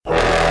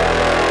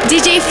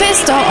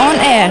DJFESTO on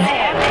air.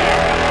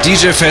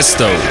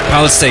 DJFESTO,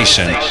 Pal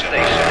Station.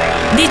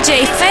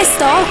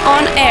 DJFESTO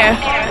on air.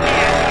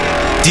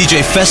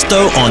 DJFESTO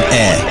on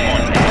air.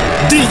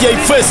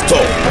 DJFESTO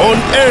on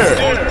air.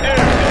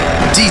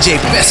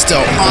 DJFESTO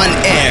on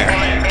air.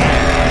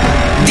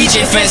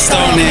 DJFESTO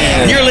on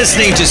air. You're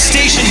listening to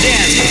Station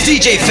Dance with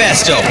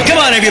DJFESTO. Come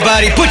on,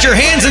 everybody, put your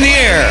hands in the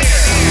air.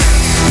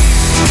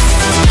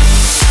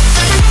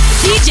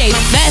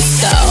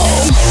 DJFESTO.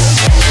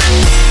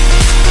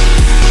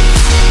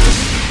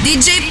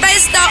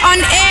 DJFESTO on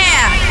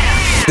air.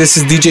 This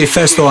is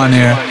DJFESTO on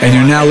air and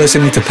you're now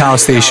listening to Pal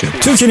Station.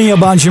 Türkiye'nin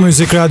yabancı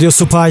müzik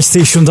radyosu Part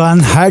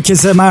Station'dan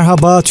herkese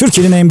merhaba.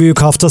 Türkiye'nin en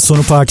büyük hafta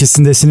sonu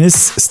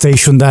partisindesiniz.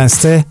 Station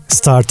Dance'te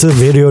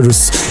startı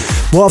veriyoruz.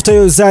 Bu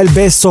haftaya özel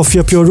BESTOF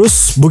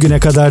yapıyoruz. Bugüne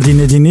kadar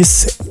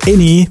dinlediğiniz en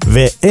iyi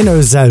ve en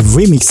özel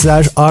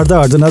remixler ardı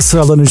ardına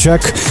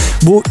sıralanacak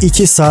bu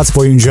 2 saat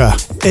boyunca.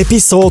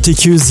 Episode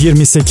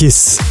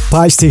 228.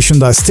 Part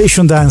Station'da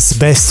Station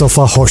Dance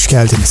BESTOF'a hoş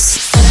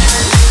geldiniz.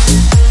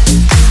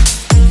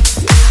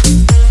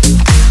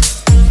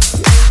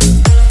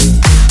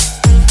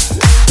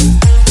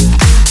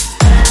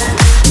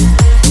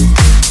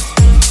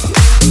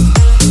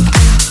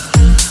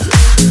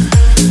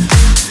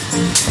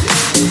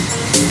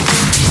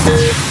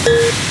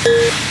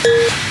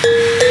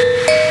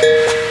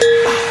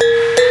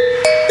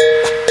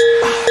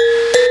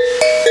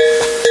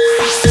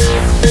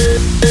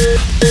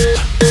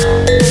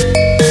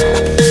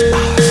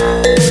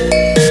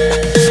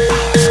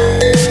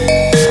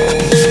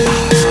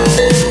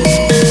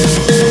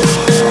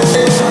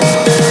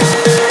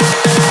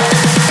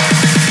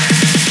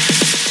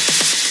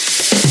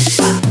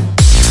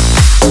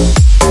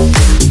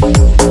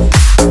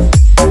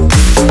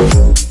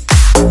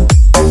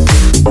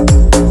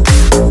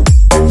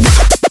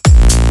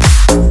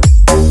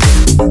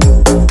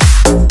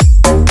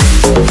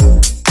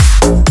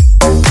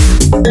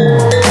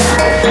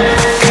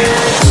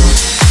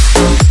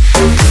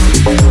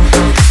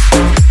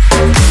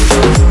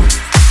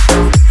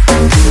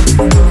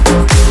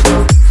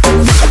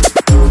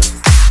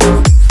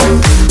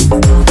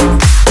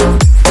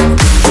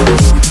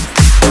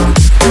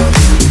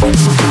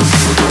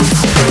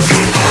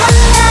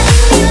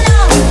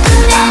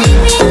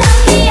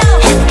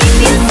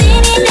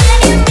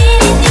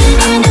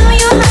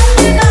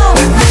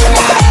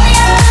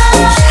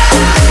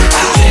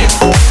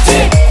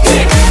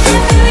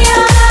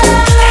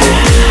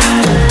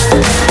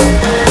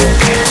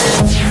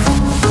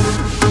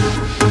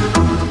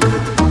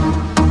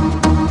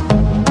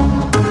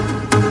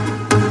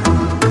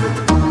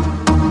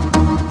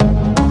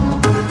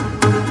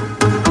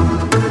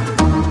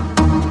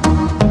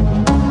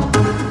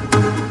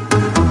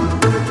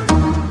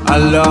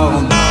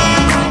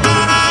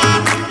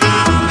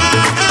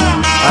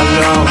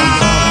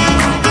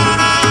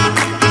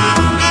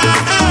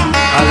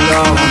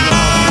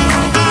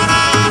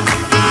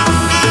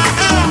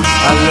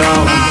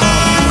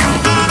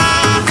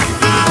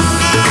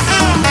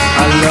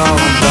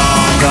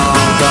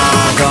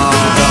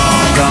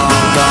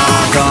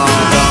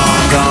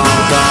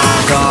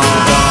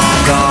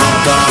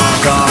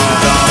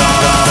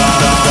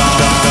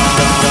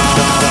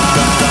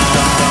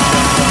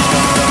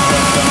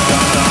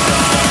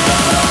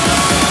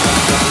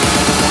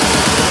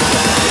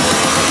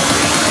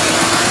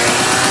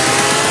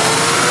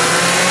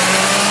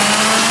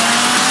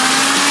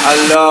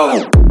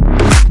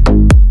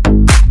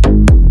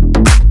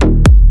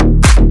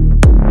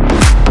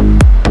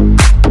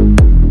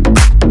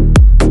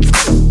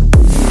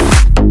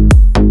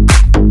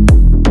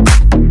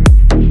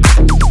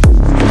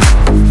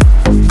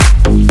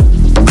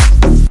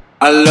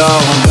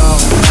 Alors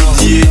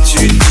qui dit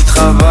études, qui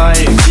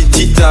travaille, qui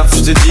dit taf,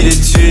 je te dis les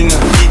thunes,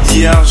 qui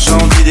dit argent,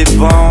 dit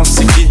dépense,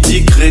 qui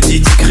dit crédit,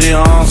 dit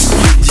créance,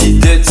 qui dit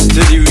dette, je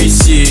te dis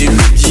huissier,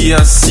 qui dit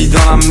assis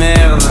dans la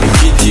merde,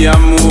 qui dit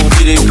amour,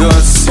 dit les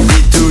gosses,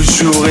 dit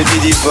toujours et dit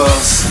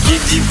divorce, qui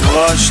dit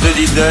proche, te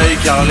dit deuil,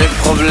 car les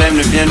problèmes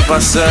ne viennent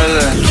pas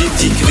seuls,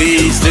 qui dit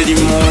crise, te dit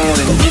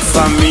monde, dit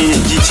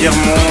famine, dit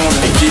tiers-monde,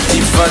 et qui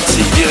dit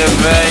fatigue, dit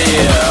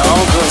réveil,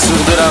 encore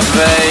sourd de la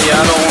veille,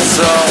 alors on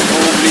sort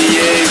pour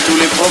oublier tous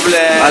les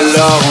problèmes.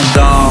 Alors on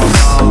danse,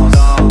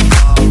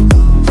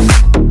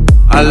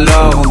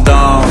 alors on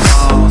danse,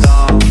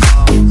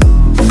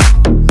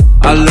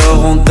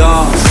 alors on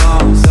danse,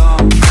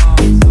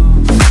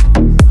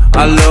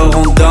 alors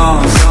on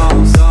danse,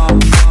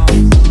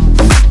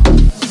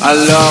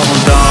 alors on danse, alors on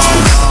danse,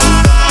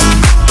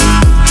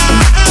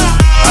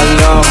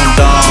 alors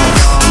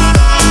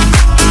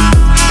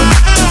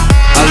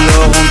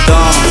on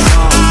danse,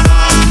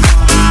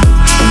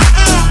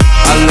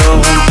 alors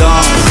on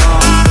danse,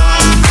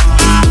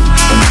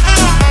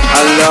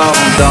 alors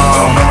on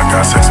danse. Mama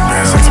got sex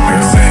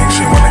appeal, thing.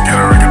 She wanna get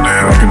a record.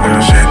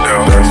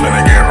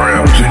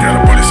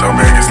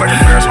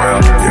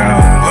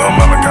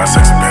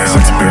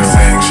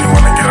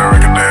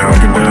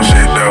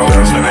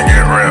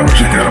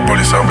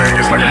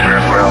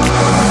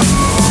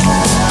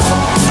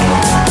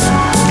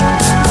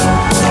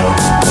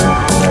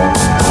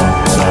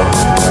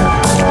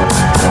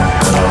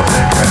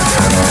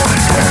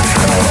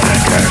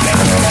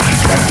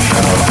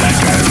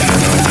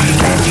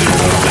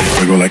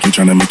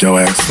 tryna make your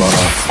ass fall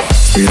off.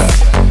 Speed up.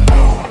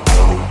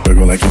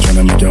 Wiggle like you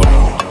tryna make your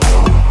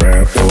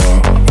grab the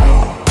wall.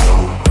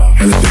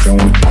 Hella thick on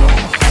it.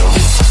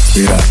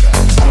 Speed up.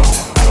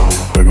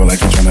 Wiggle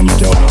like you tryna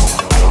make your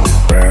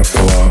grab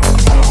the wall.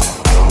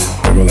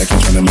 Wiggle like you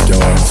tryna make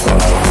your ass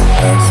fall off.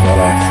 Ass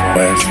fall off.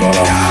 Ass fall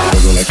off.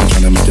 Wiggle like you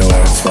tryna make your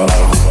ass fall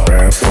off.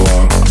 Grab the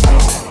wall.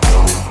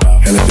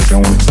 Hella thick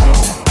on it.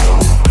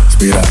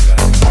 Speed up.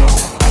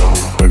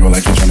 Wiggle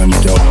like you tryna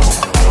make your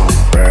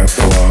grab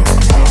the wall.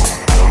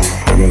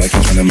 Wiggle like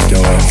you tryna make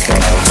your ass fall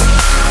off.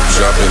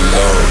 Drop it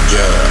low,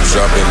 yeah.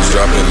 Drop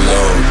it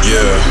low,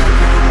 yeah.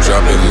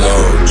 Drop it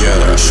low,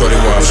 yeah. Shorty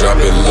want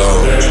drop it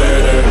low.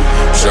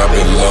 Drop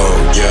it low,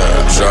 yeah.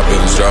 Drop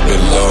it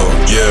low,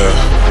 yeah.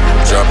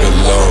 Drop it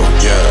low,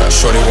 yeah.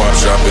 Shorty want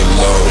drop it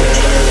low.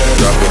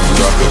 Drop it,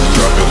 drop it,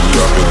 drop it,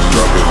 drop it,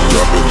 drop it,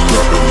 drop it,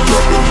 drop it,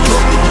 drop it, drop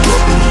it,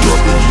 drop it, drop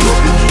it,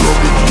 drop it, drop it, drop it, drop it,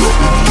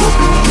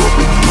 drop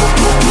it,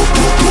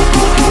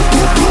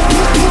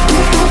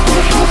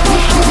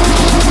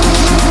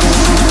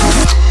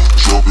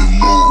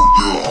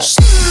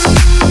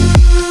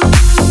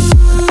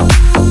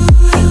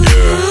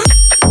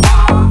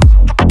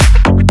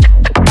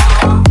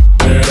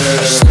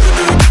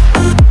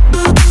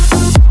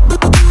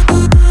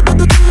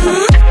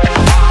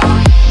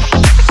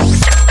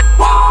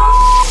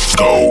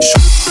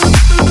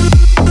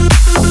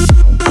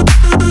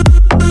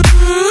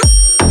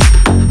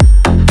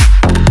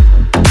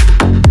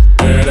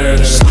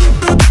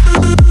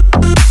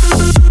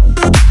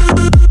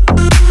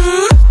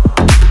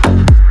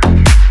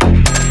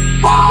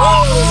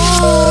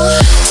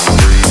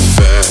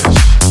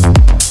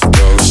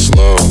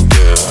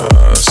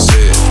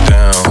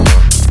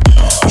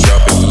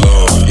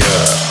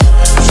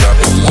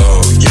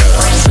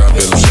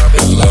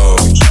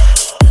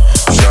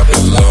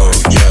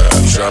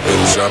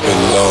 drop it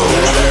low,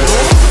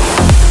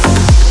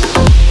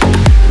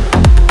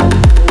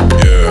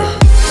 yeah.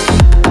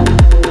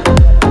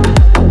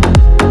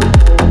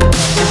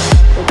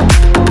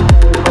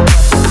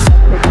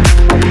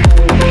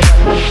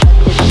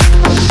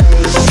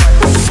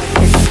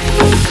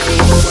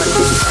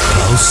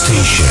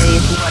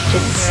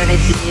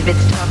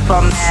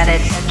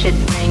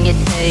 Bring it,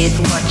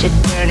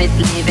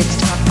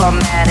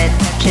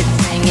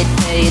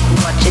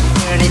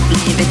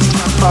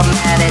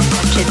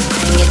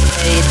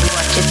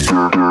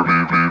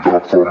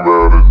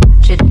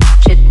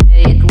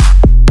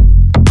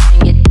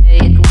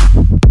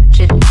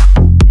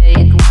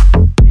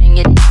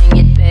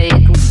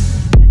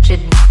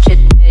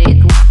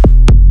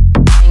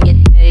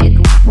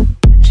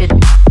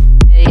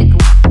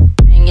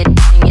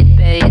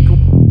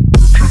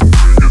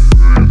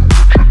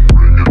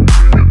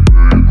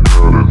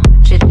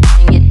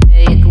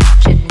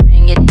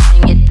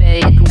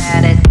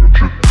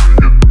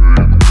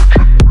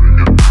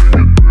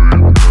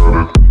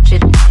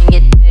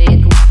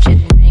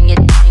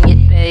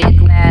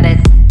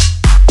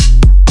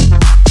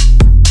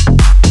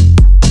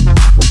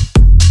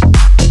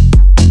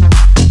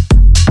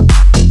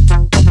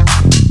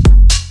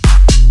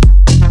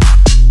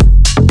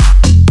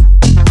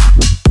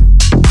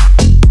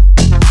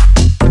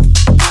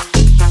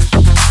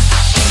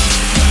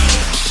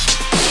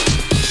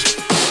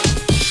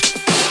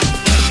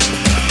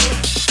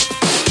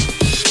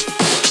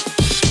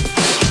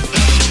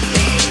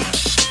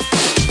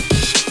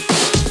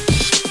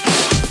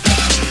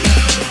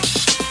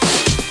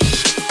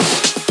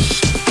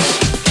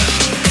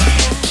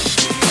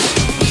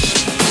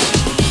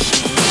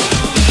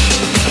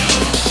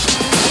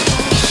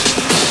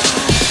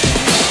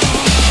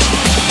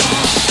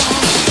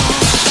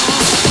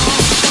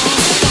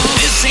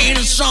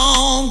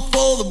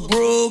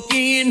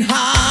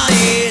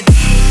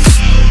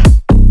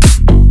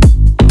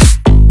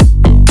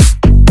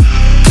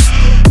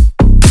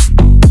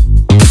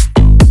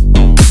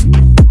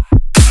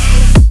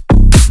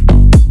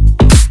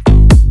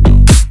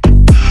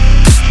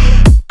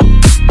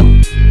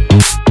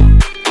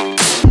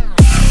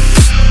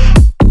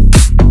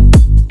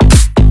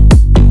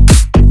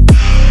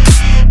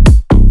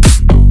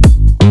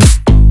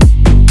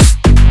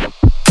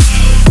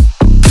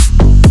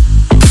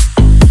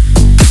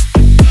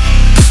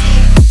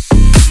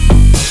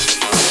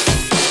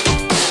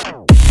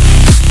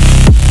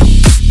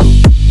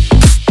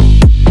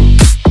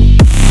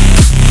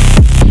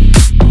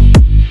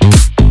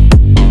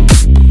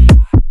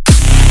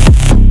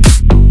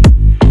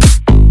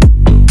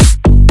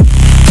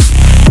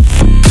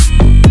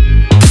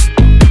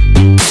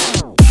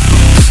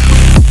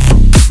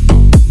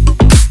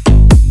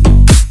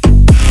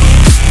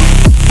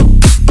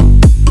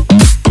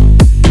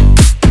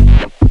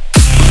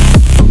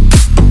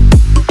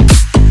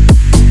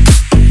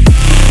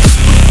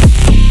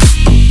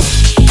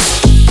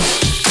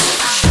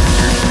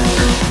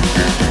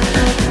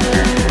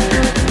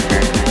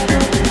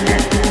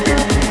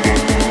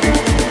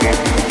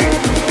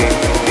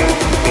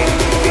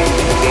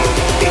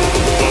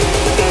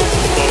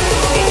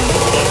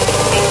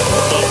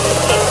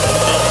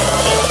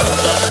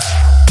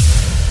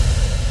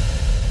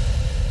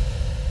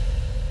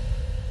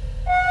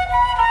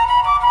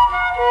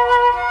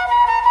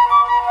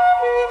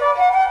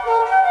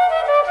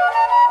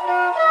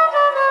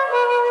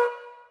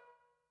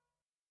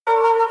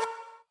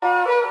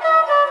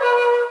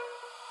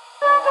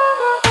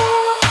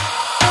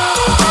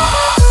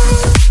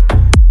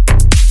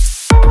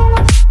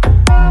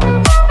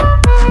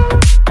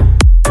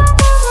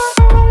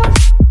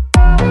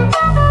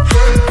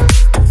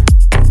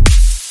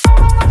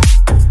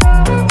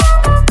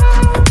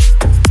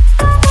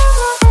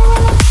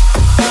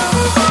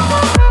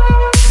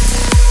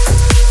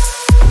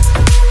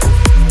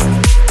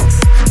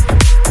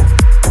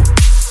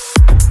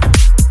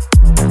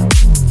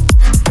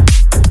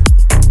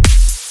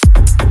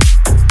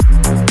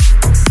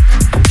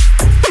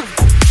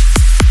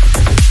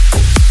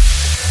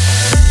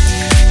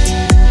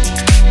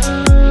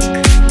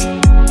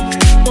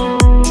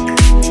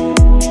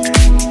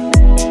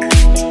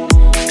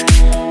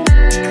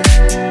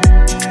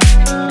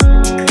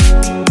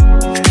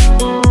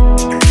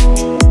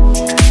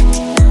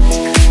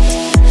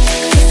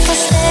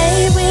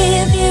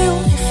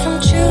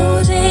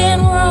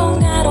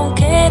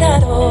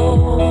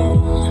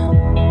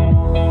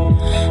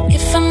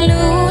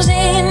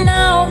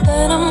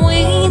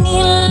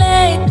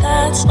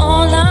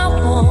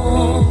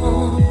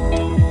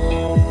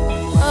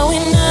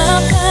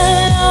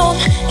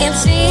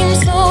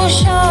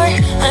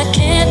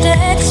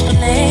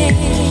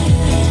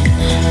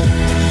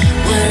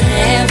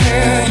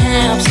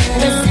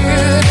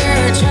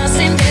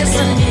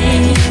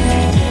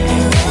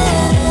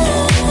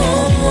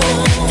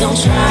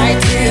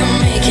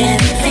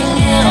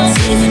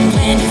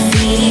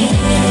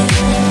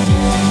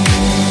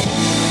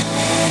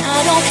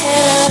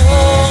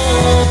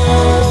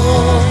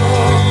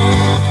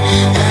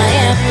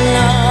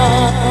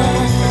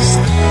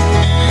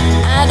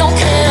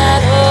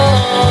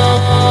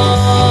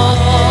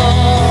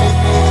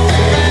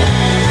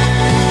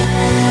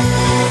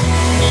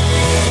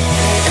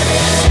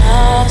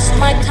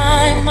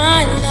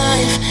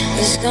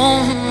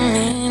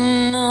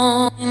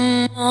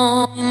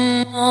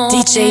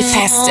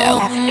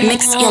 DJFESTO.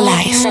 Mix your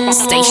life.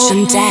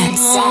 Station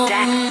Dance.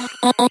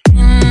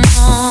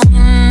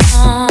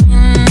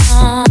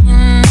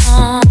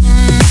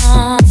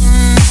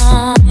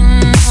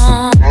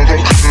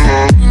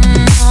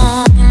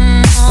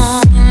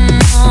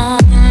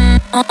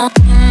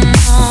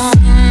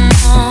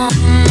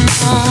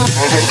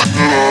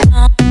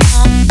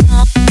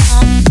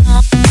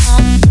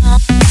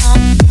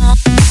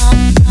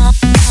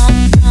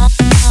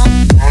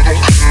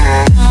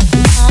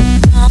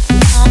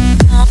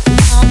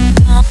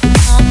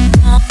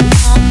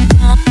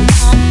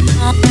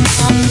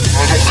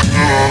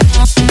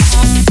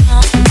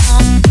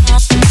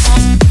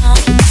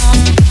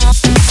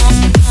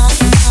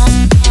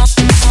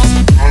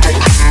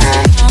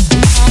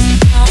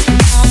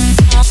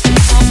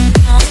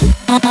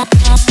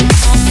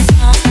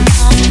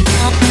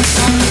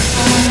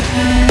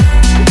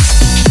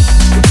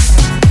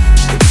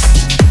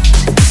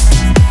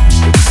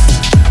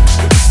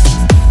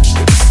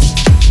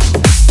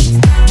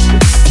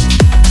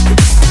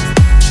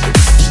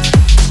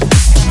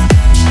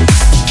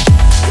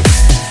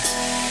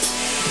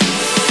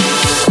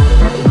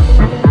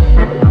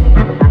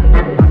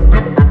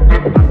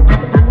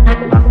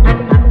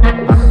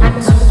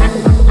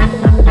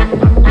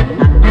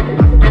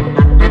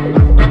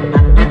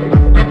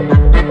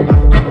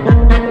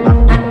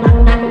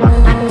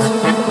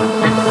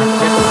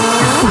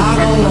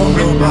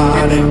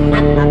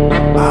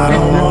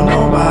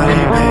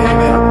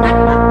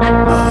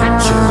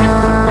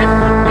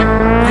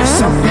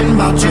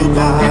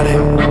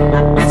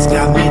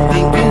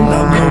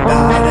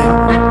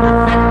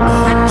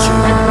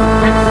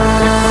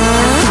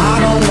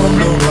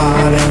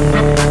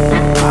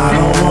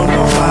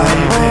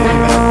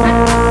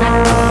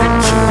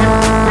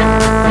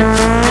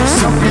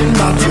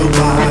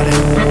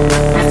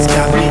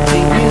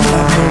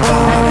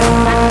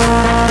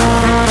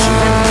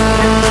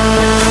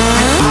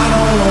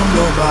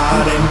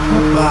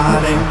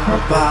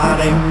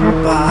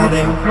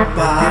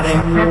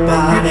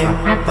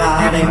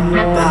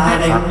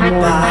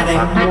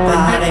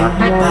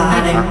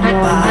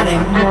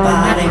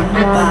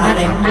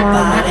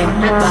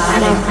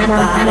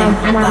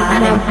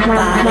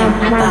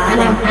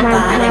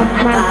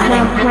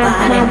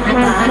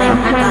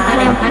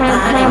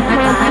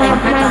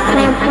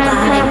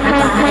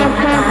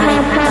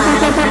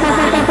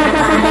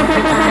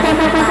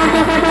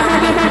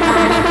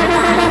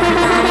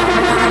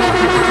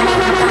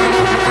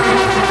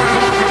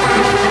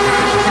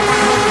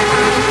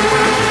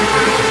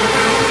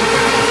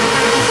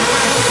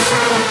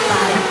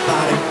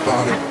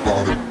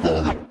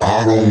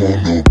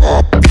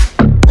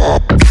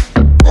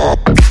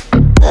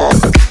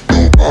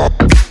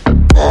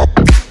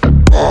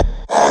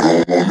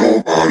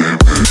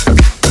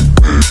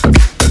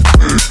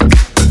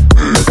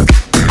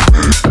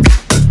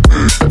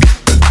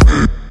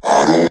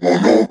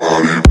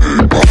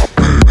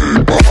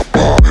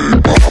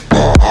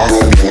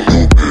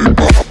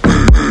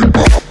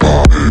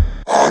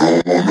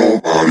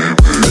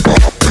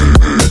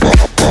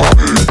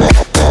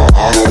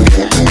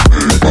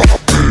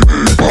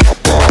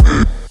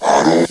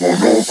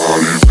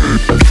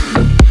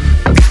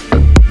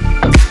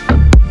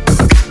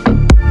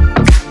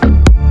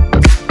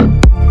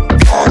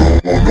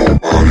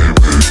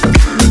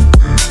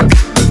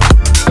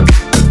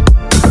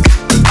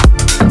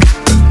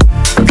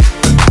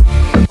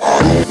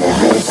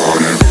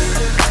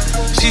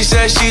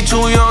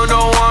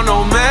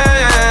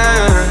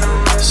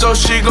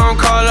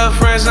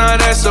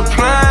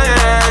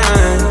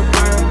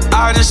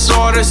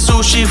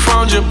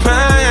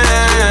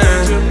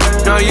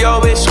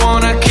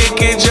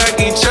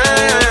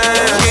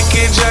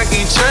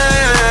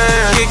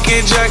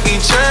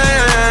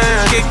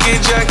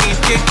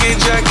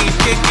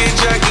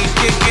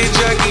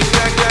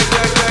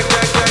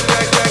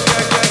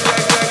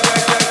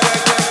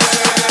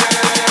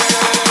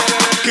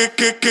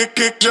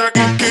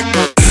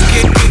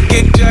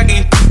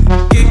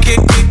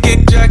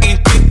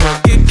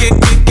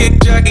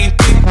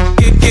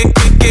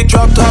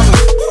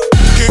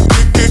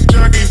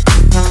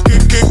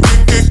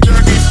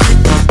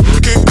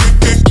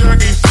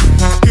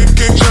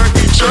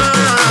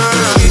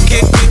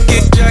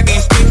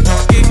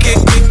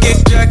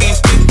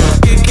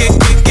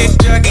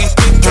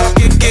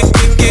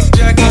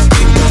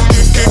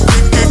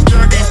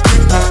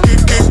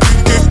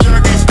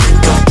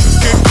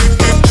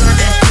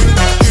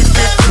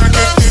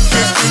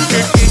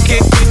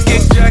 Kick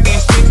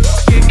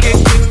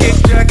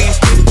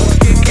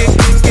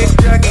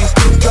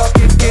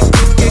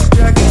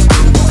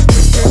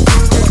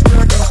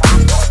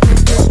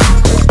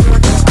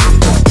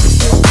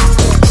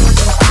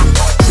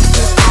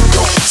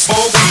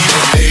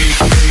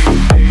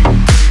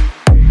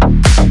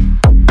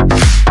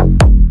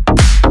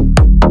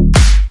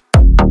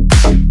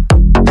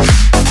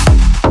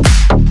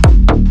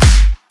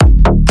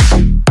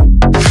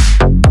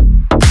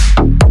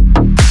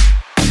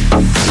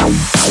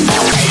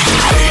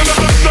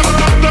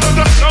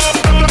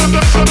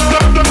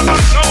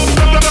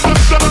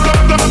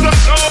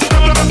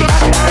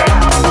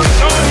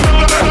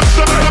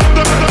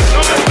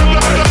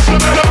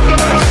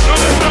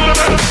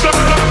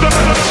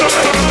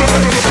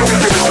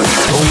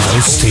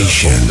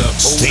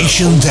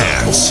Station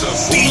Dance,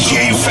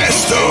 DJ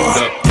Festo.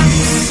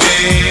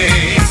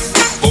 Hey,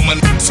 for my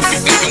niggas who be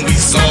thinking we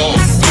soft,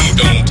 we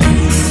don't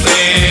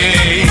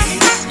play.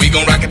 We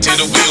gon' rock it till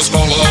the wheels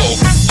fall off.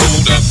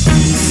 Hold up.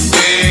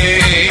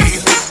 Hey,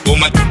 for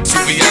my niggas who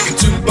be acting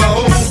too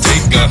bold,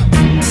 take a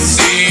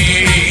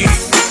seat.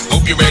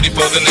 Hope you're ready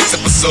for the next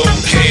episode.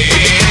 Hey,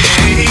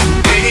 hey,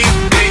 hey,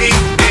 hey,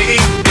 hey,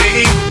 hey,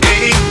 hey,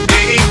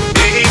 hey,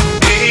 hey,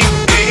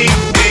 hey, hey,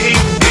 hey,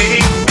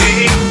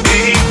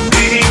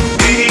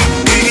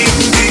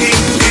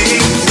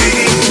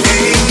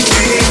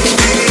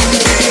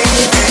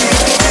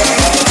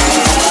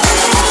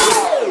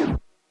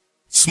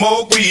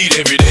 smoke weed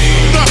every day.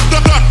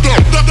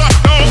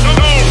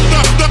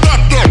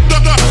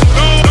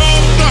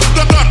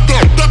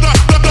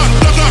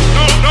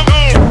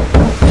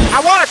 I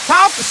want to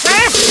talk to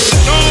Sam.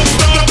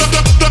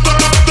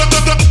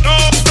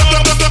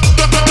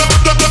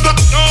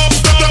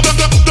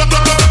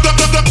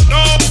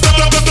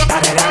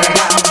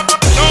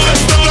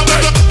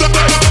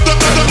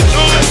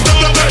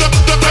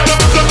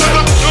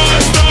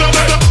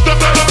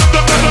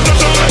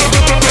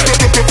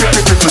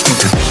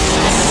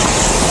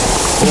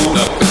 Hold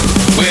up.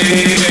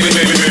 Wait.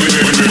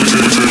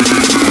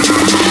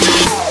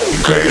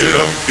 Okay, get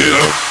up, get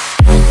up.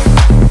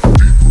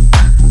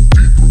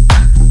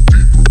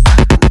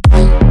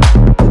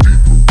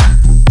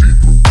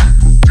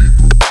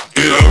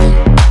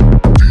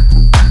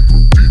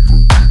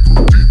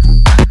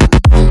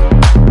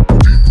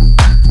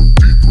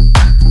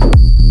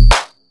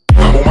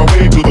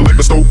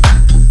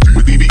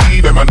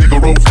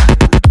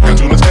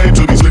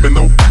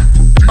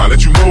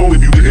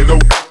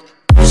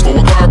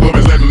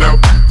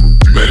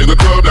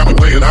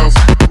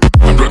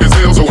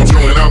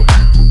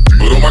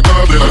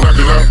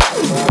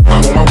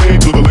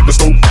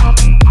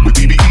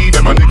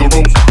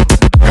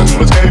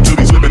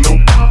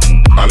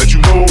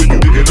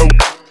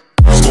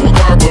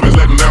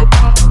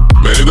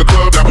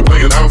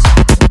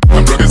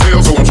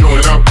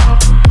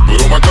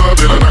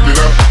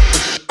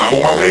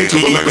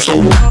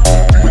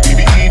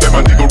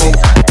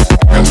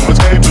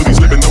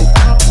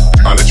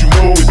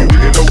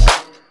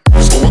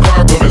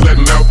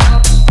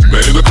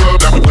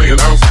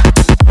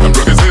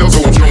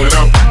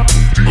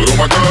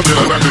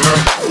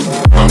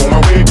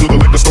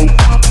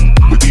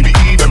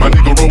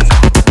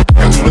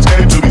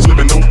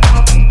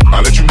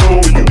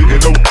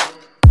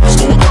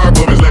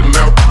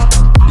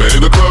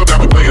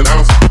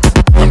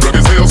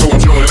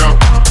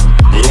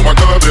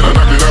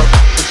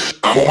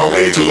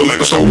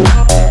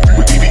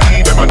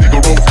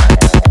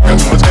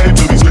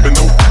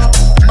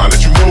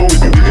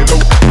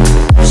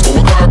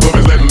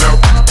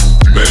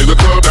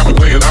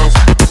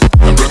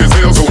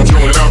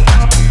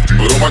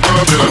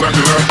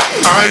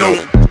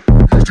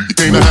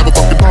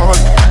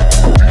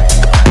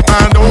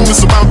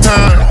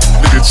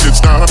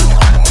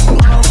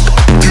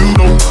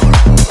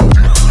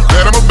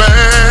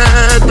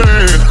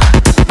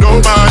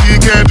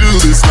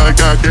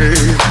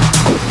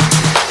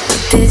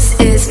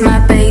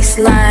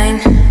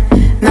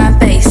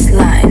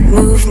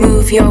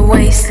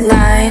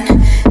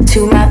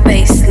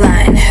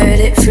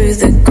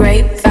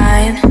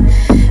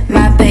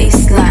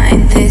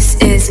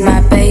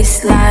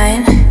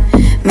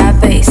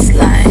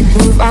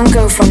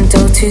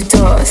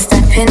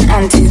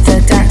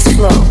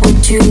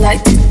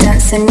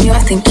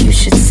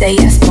 Say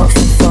yes, but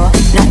for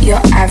not your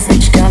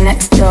average girl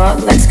next door.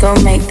 Let's go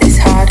make this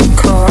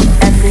hardcore.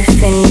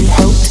 Everything you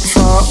hoped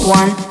for.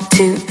 1,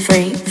 2,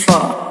 3,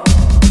 4.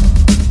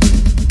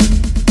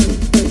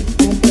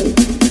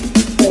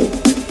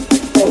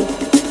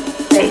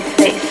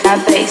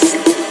 Bass, bass,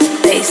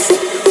 bass,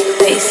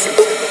 bass,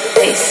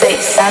 bass,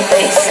 bass,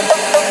 bass,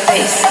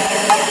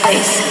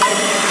 bass,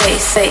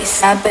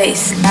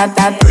 bass, bass,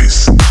 bass,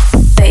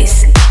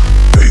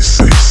 bass,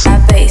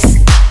 bass, bass,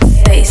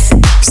 bass.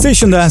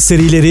 Station Dance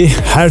serileri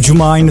her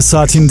cuma aynı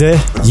saatinde,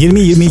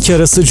 20-22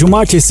 arası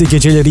cumartesi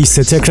geceleri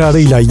ise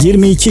tekrarıyla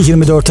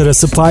 22-24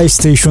 arası Pi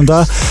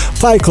Station'da,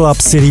 Pi Club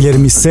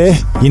serilerimiz ise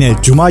yine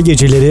cuma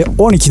geceleri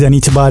 12'den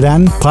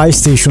itibaren Pi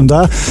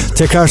Station'da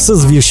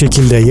tekrarsız bir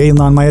şekilde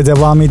yayınlanmaya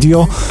devam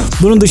ediyor.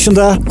 Bunun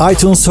dışında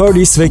iTunes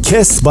Service ve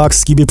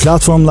Castbox gibi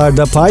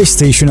platformlarda Pi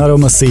Station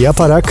araması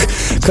yaparak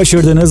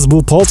kaçırdığınız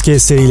bu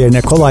podcast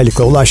serilerine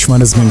kolaylıkla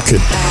ulaşmanız mümkün.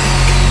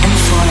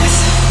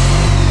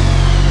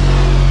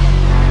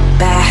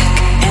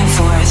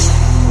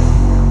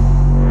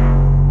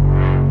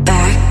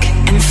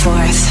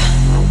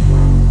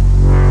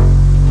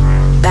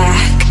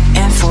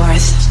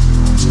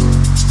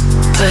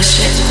 Push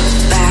it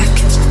back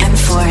and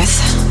forth.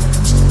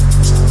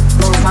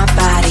 Move my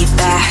body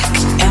back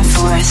and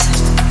forth.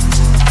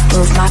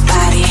 Move my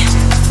body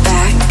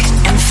back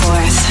and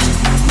forth.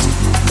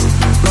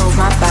 Move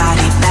my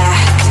body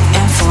back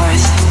and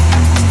forth.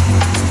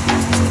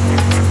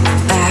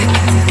 Back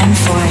and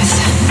forth.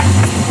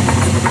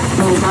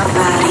 Move my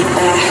body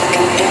back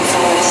and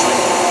forth.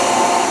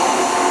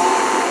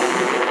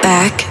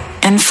 Back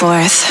and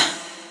forth.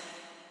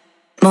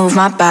 Move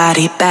my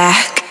body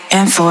back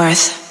and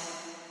forth.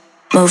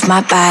 Move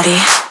my body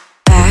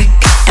back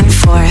and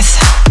forth.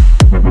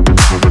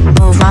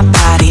 Move my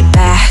body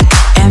back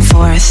and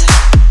forth.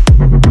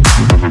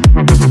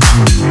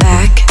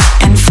 Back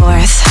and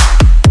forth.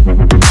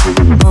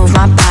 Move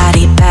my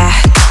body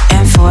back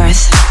and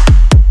forth.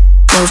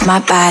 Move my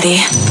body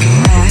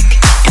back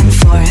and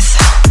forth.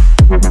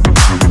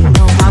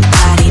 Move my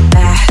body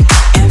back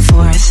and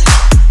forth.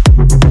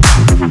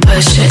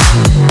 Push it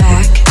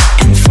back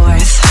and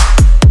forth.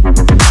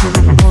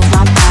 Move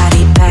my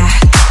body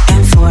back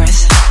and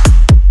forth.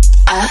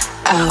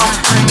 Uh-oh.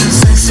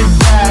 Sexy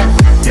back.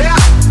 Yeah.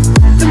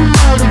 The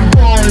mother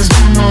boys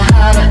don't know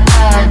how to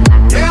act.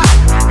 Yeah.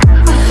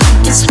 I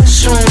think it's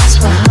special what's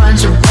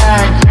behind your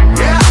back.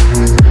 Yeah.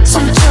 So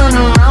turn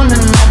around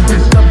and I'll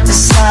pick up the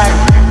slack.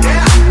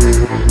 Yeah.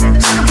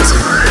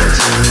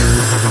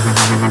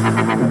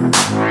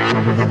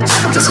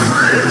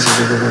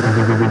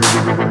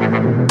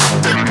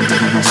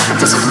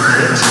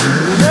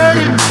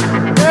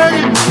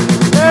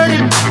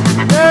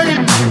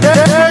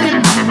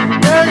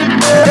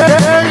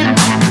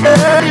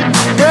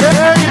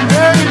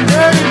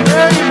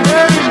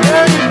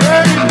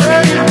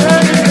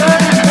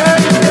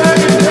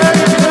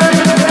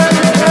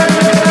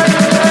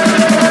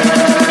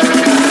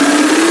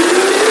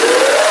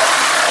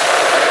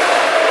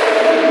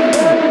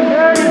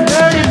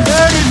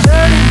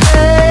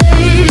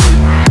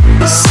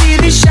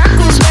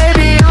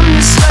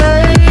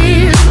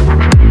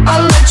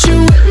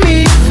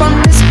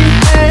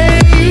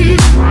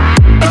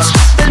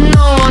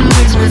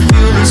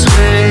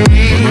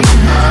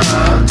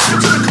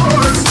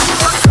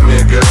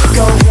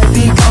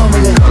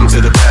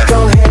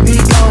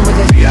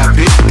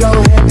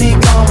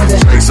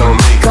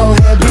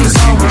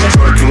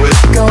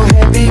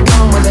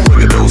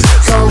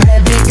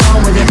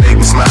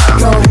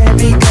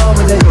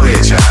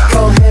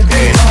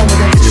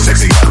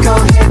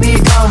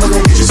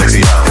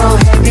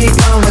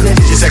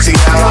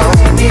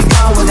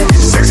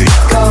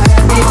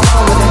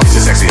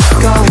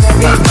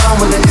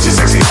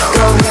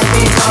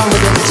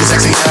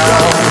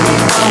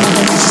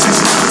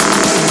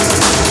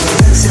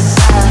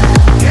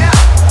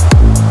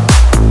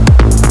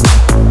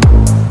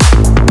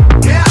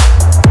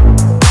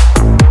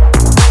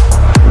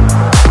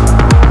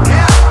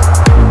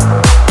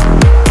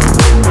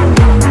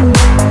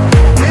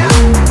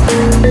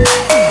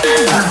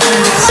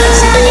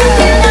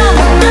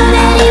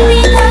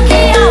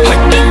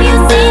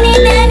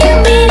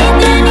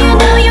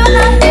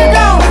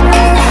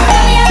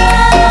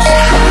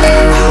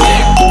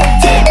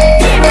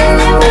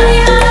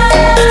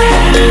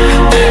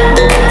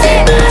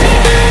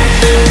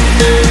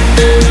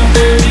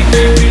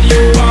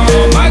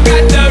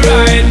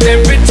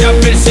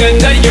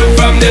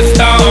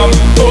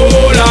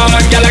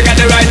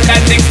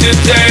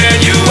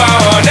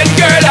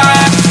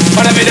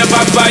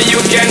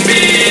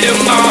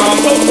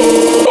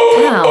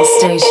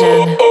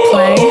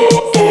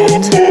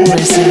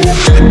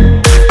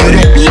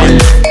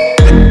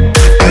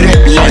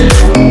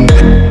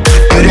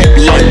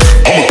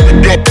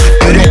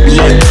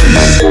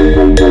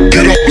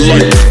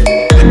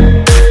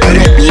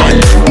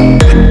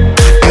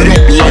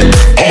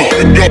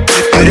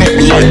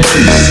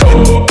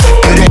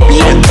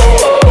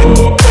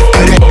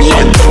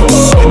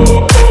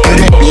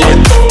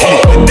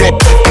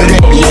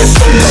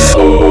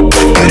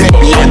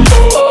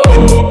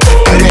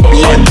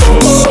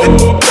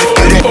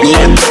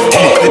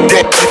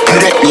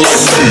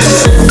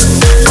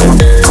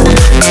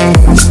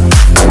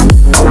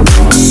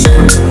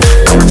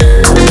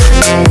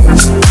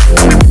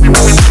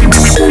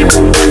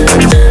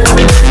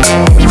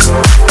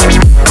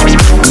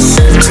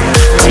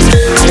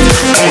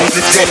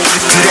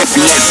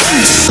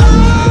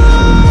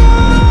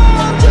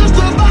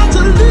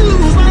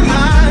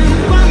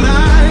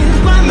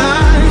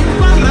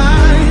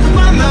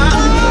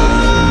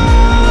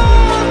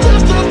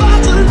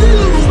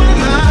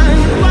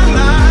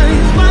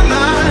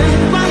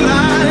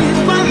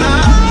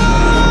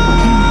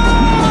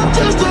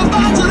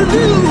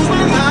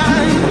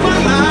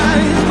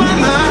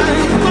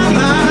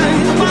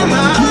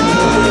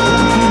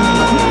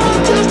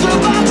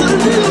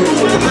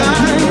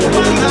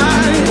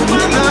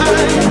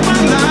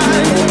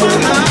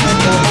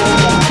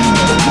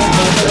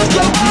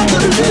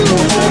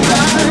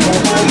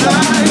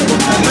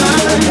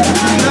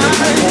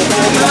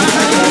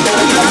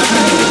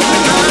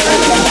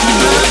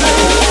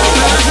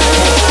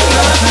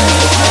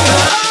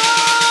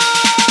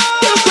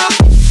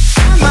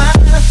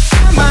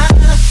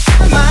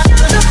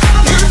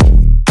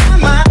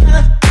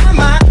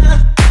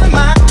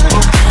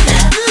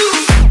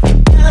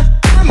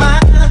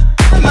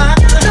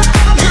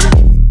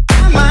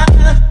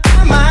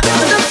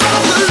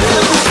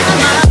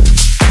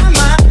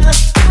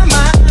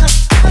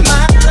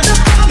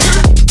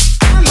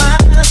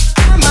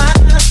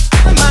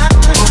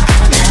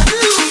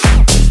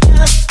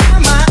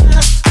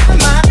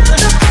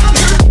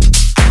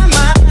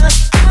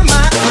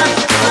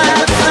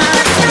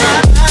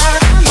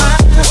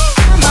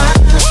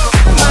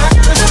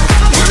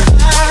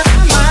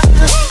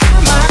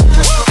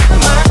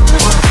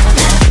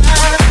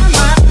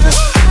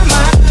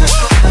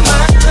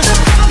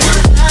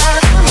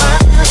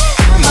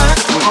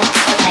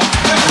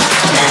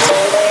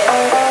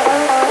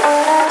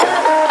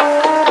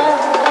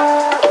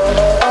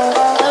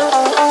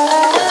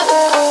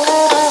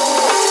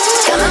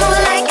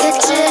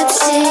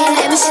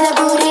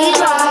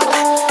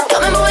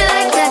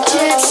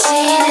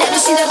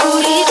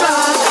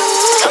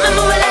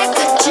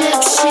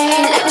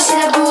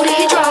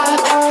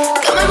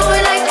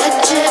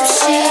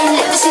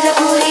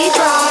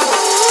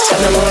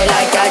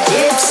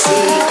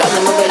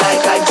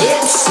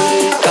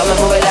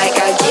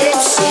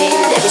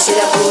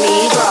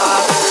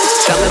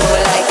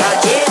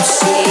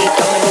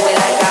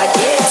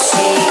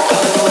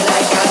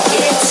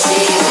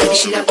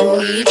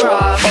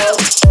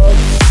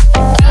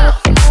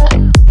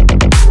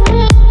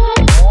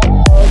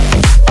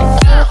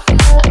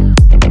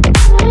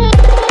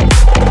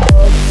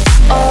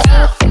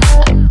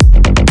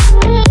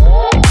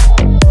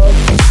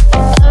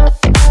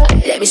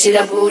 see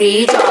that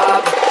booty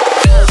drop.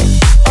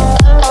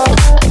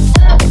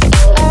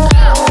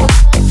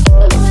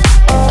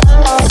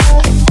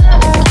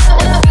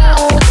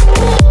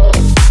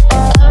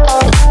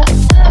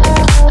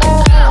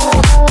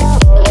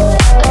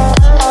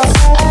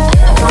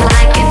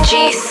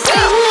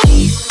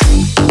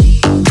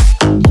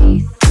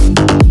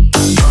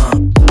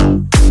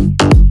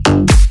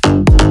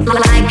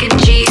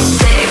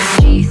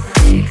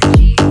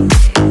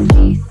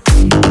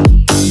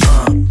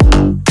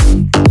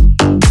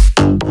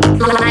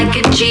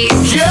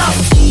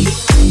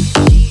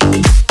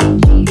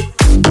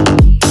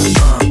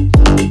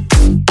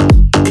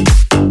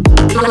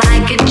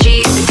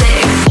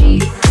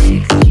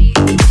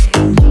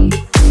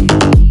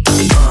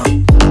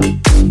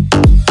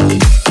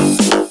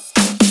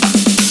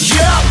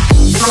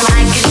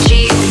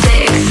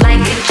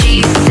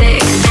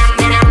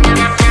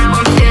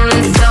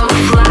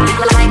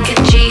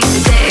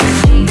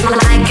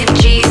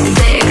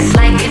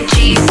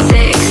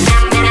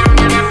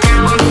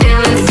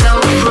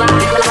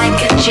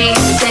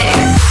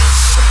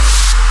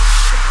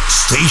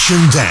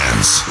 Station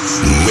Dance.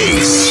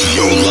 Mix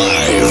your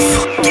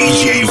life.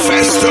 DJ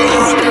Festo.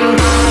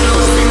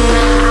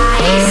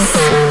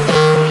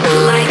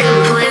 Like a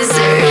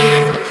blizzard.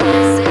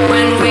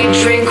 When we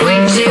drink, we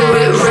do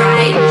it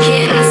right.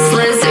 Getting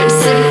slizzard,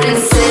 sipping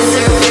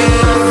scissor.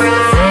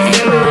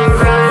 In my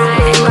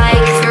ride,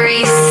 like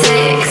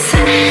 3-6.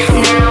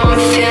 Now I'm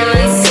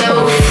feeling so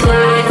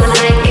fly,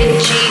 like a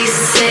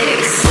G6.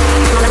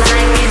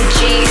 Like a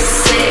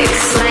G6,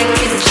 like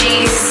a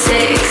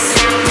G6.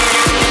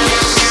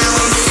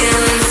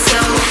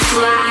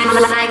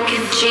 Like a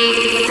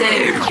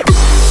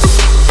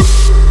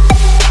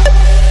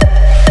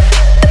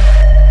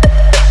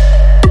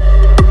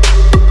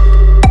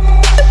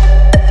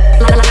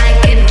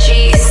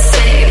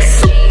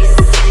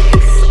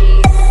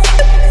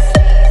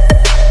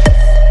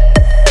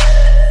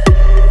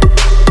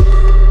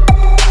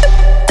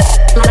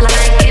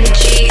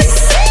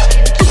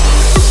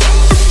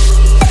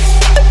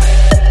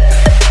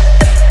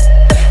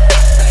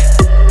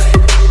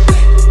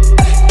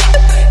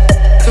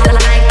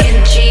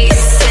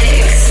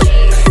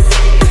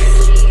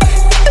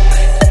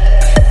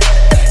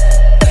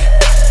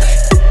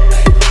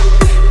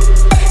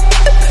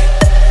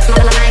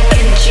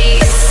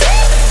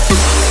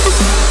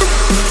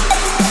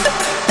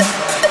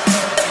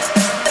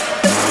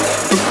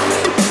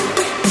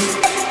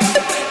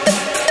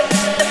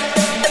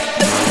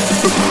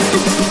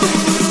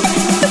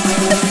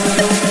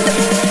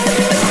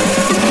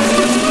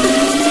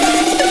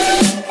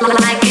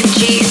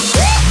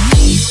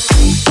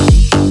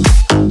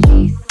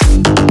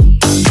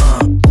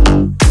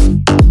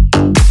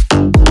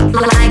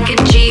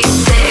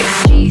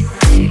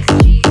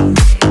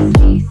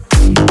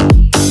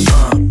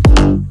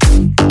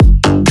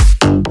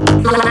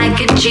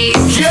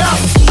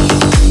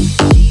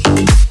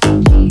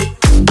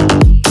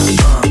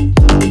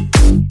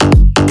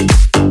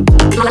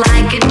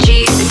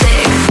G6.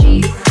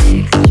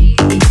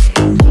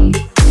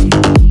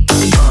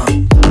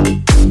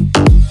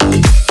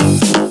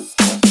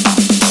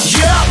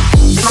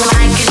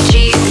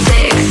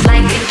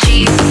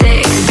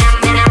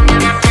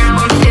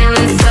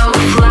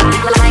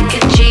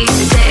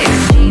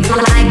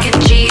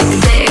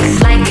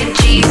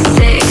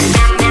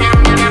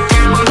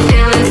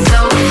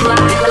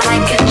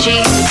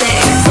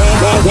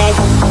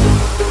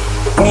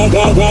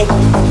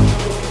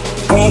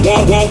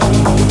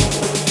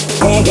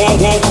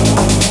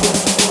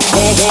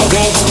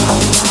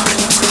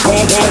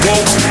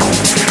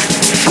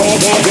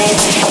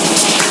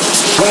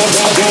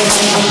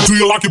 Do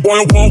you like it, boy?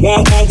 I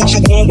want, what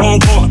you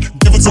want.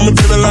 Give it to me,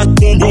 baby, like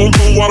boom, boom,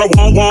 boom. What I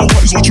want,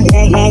 what is what you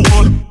want.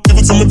 Give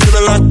it to me, baby,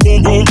 like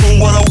boom, boom, boom.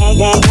 What I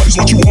want, what is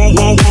what you want.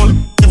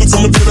 Give it to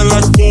me, baby,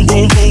 like boom,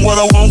 boom, boom. What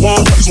I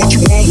want, what is what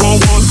you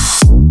want.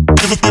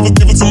 Give it to me,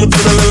 baby,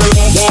 like what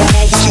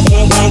you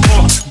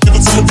want. Give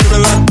it to me, baby,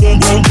 like boom,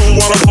 boom, boom.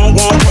 What I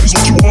want, what is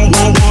what you want.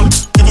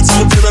 Give it to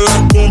me, baby,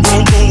 like boom,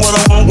 boom, boom.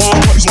 What I want,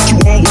 what is what you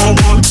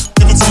want.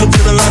 Give it to me,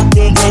 baby, like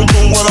boom, boom,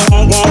 boom. What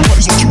I want, what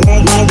is what you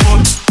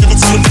want. Give it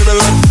to me, baby,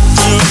 like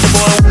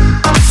boy.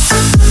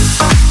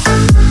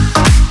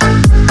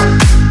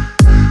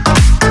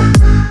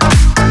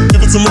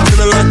 Give it to me,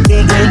 baby, like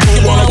boom, boom,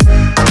 boom. What I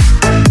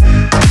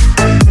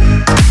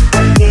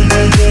boom,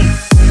 boom, boom.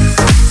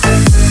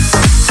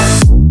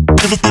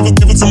 Give it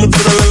to me,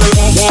 baby, like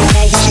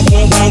what you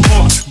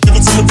want. Give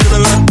it to me, baby,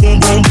 like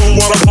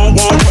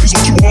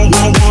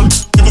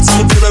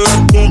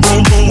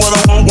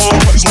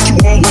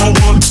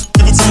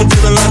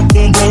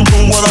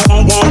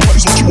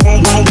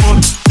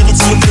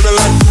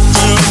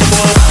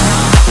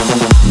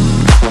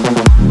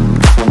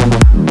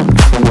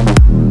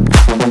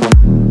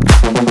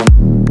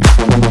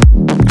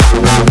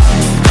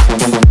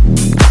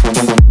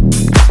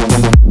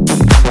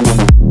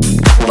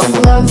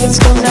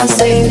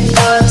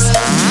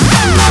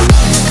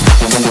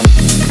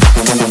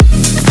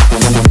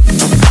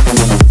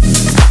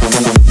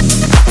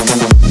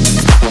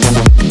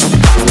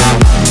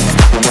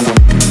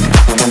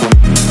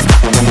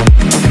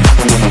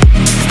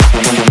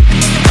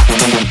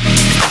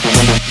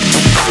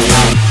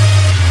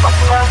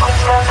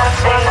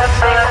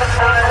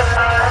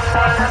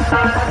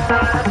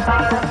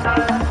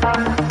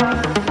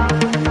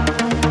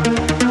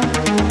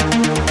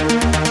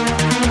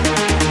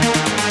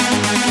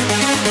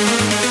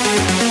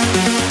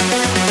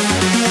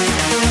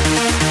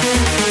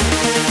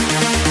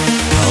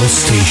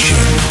Station.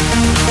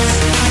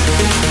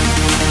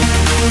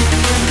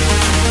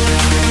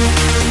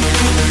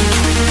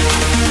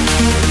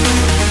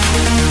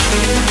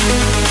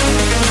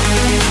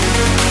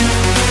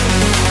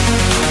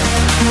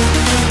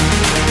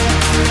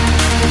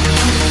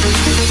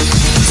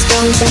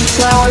 Stones and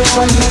flowers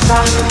on the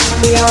ground,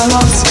 we are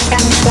lost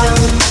and found.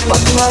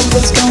 What love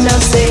is gonna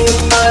save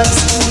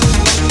us?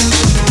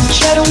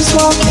 Shadows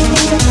walking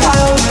in the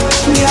crowd,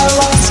 we are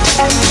lost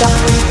and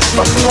found.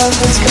 What love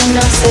is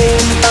gonna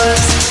save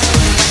us?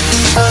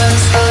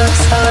 Us,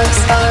 us, us,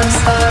 us,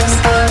 us,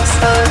 us,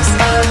 us,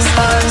 us,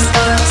 us,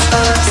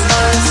 us,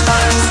 us,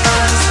 us,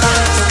 us,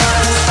 us.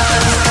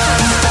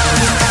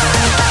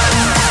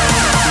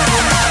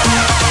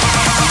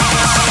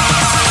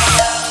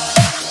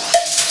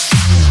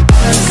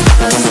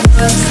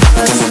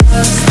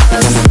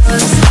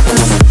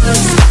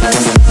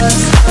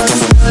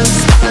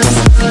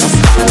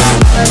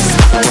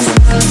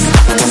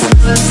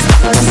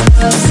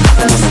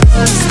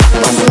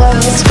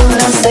 Love is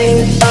gonna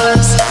save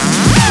us.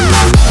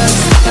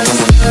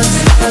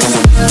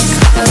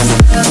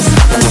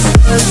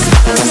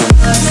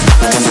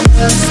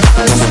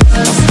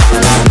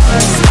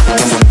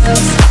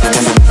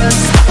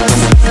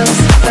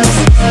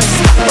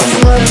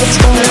 Love is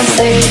gonna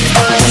save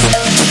us.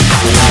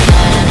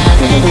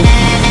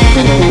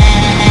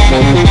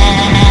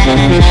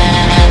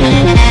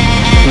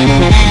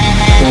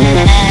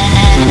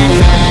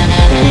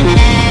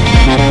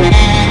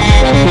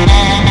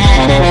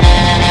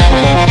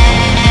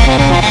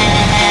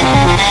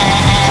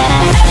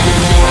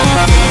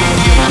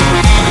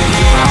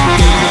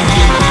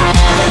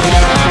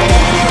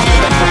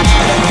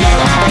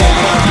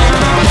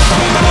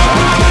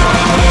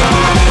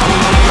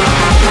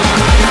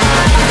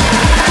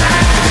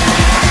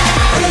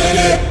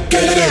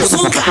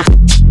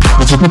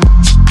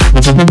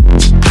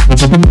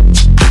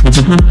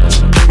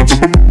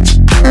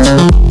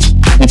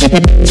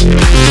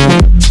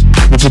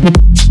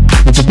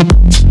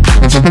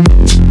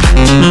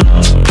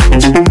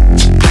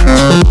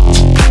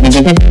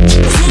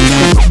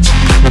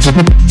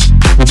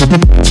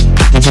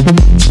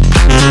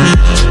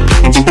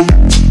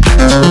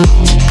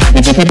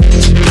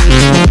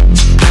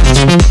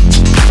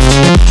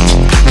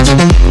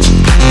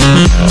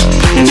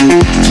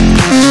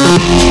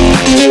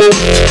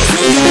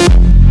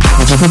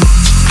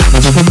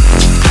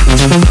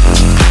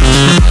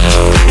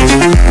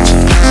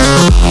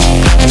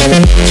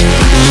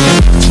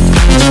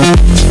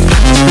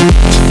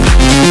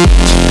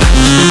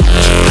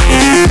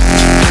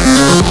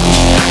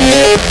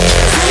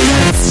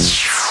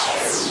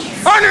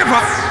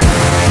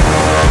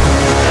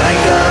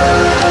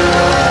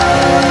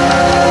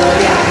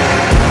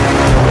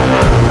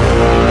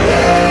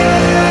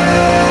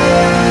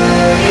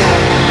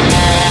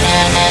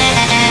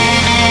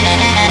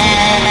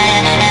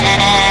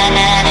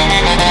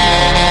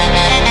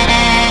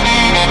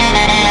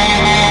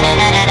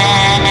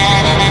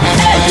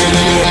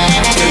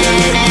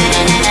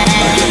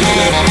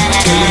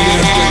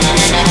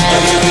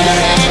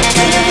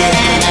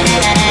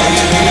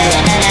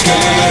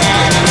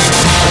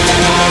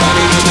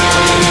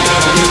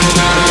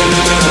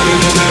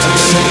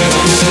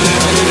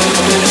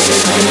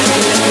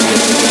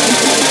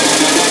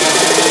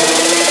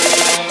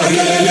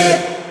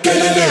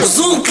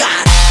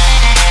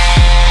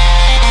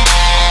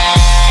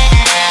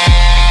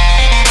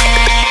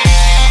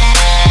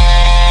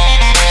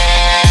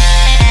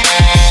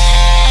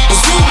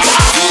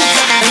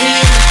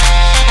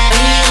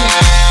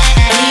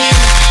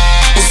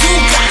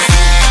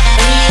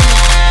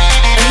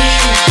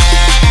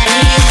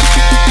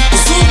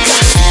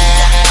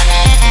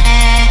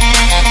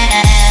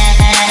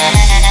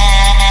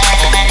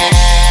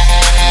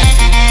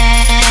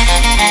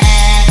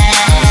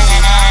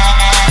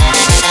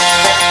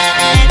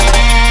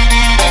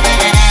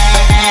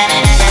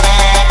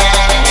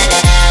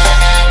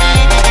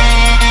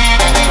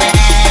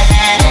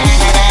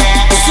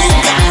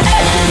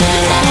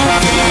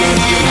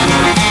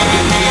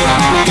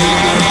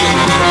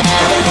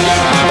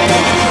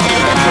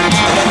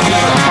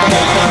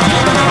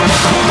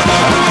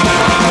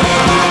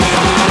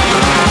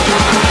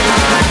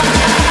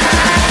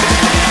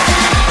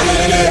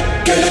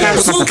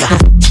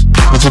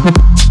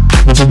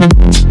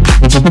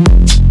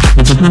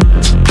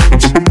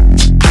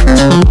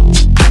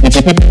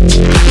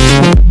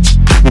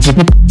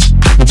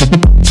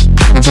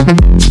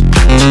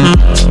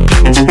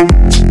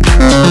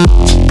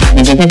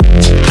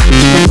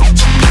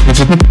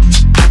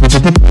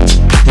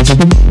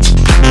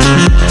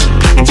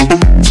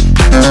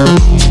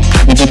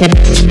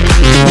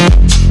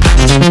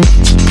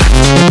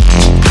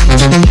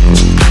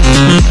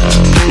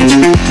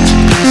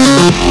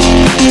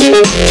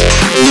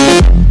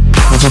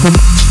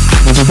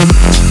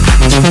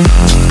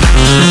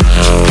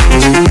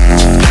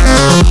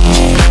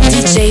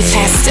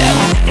 DJFESTO,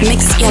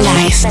 mix your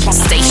life. life.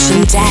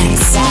 Station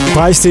Dance.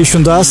 Pal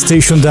Station'da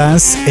Station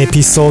Dance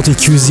Episode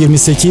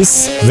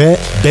 228 ve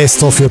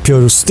Best Of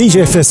yapıyoruz.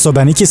 DJFESTO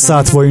ben 2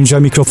 saat boyunca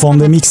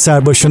mikrofon ve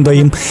mikser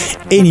başındayım.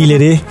 En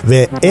iyileri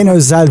ve en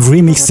özel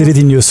remixleri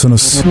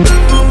dinliyorsunuz.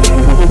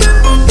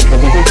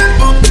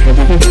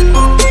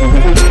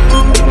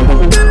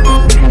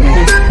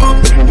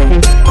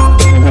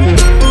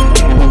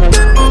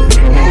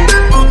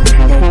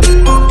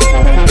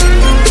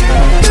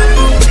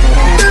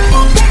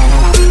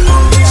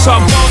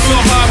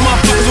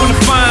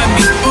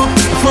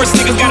 First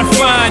niggas gotta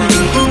find me.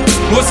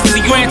 What's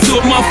 50 grand to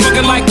a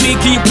motherfucker like me?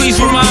 Can you please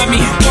remind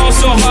me? Fall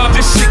so hard,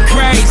 this shit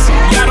crazy.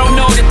 Y'all don't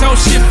know that those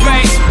shit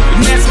face.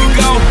 And as we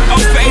go, 0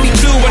 for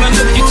 82 when I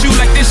look at you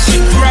like this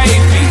shit gravy.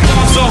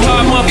 Fall so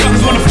hard,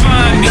 motherfuckers wanna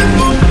find me.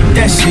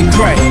 That shit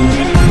crazy.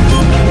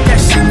 That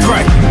shit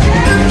crazy.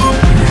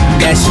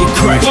 That shit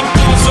crazy.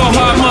 Fall so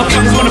hard,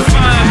 motherfuckers wanna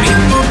find me.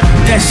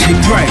 That shit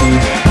crazy.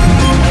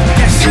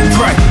 That shit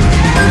crazy.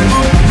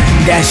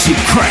 That shit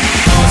crack.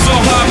 So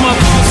hard,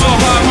 so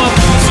hard,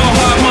 so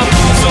hard,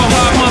 so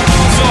hard, so hard,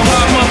 so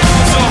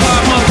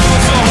hard,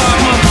 so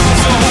hard,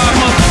 so hard.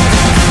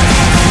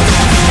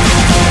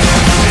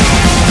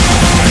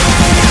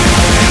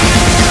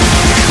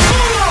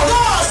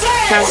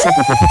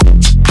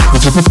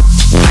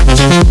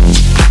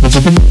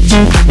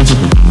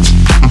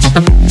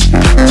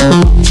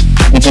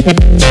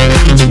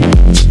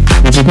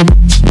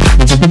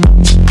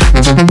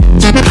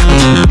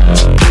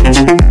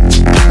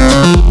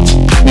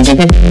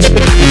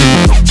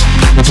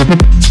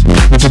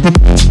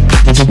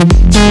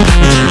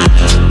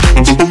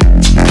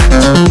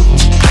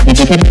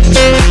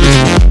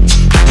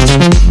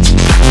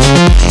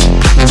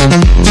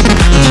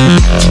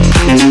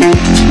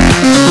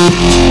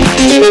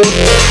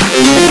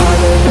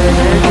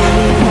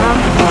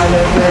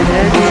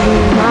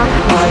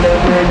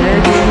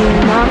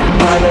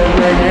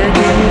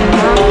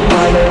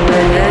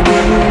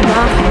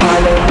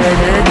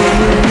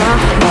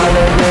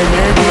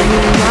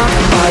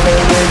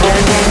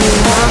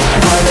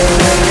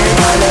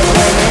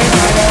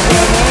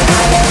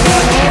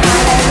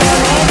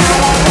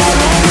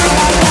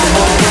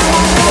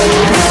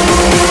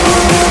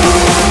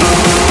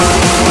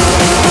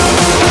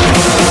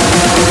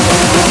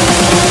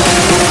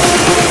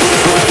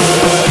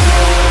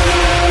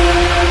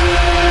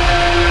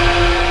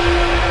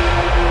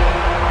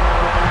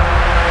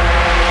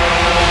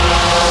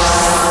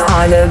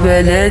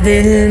 بلد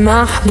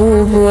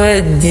المحبوب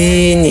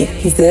وديني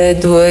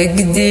زاد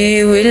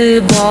وجدي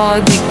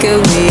والبعد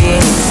كويني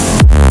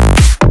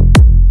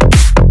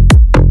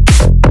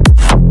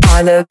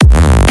على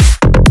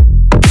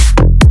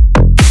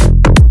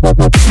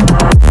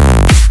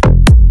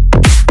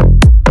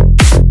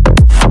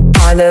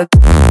على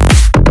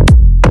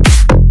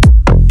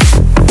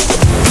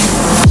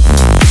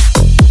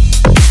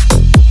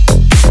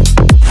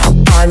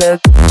على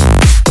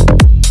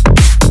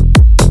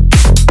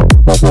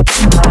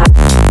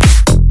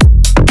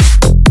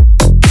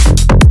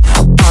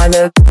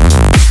على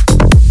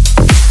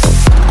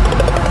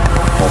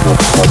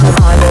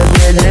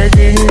بلد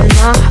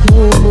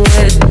المحبوب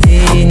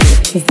وديني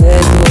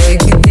زاد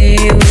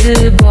وجدي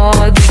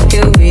والبعد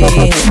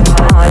كويني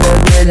على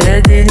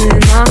بلد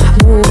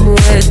المحبوب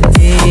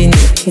وديني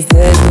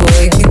زاد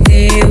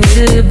وجدي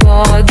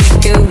والبعد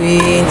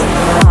كويني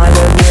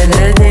على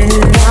بلد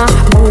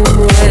المحبوب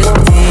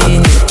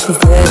وديني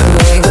زاد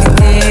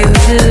وجدي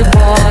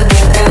والبعد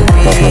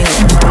كويني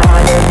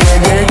على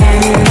بلد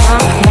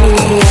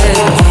المحبوب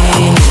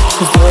وديني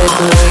زاد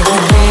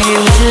وجدي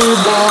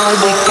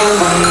والبعد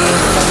كويني.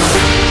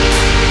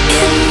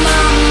 In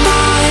my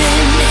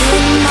mind,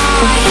 in my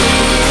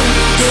head,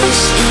 this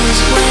is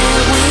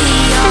where we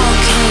all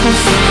came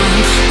from.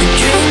 The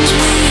dreams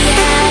we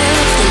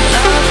have, the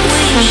love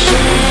we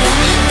share,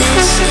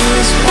 this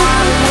is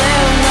what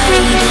we're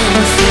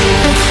waiting for.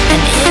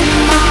 And in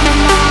my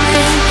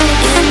mind,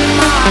 in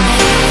my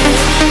head,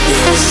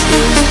 this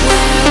is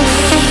where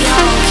we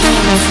all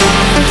came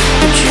from.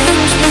 The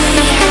dreams we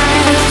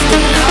have, the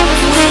love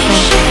we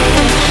share,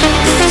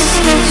 this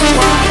is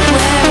what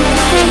we're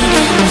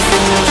waiting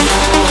for.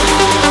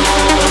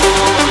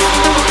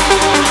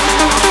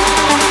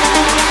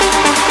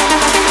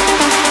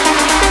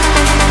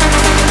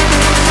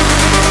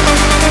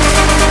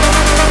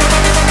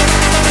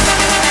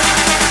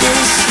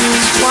 This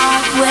is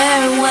what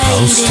we're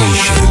waiting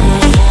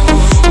for.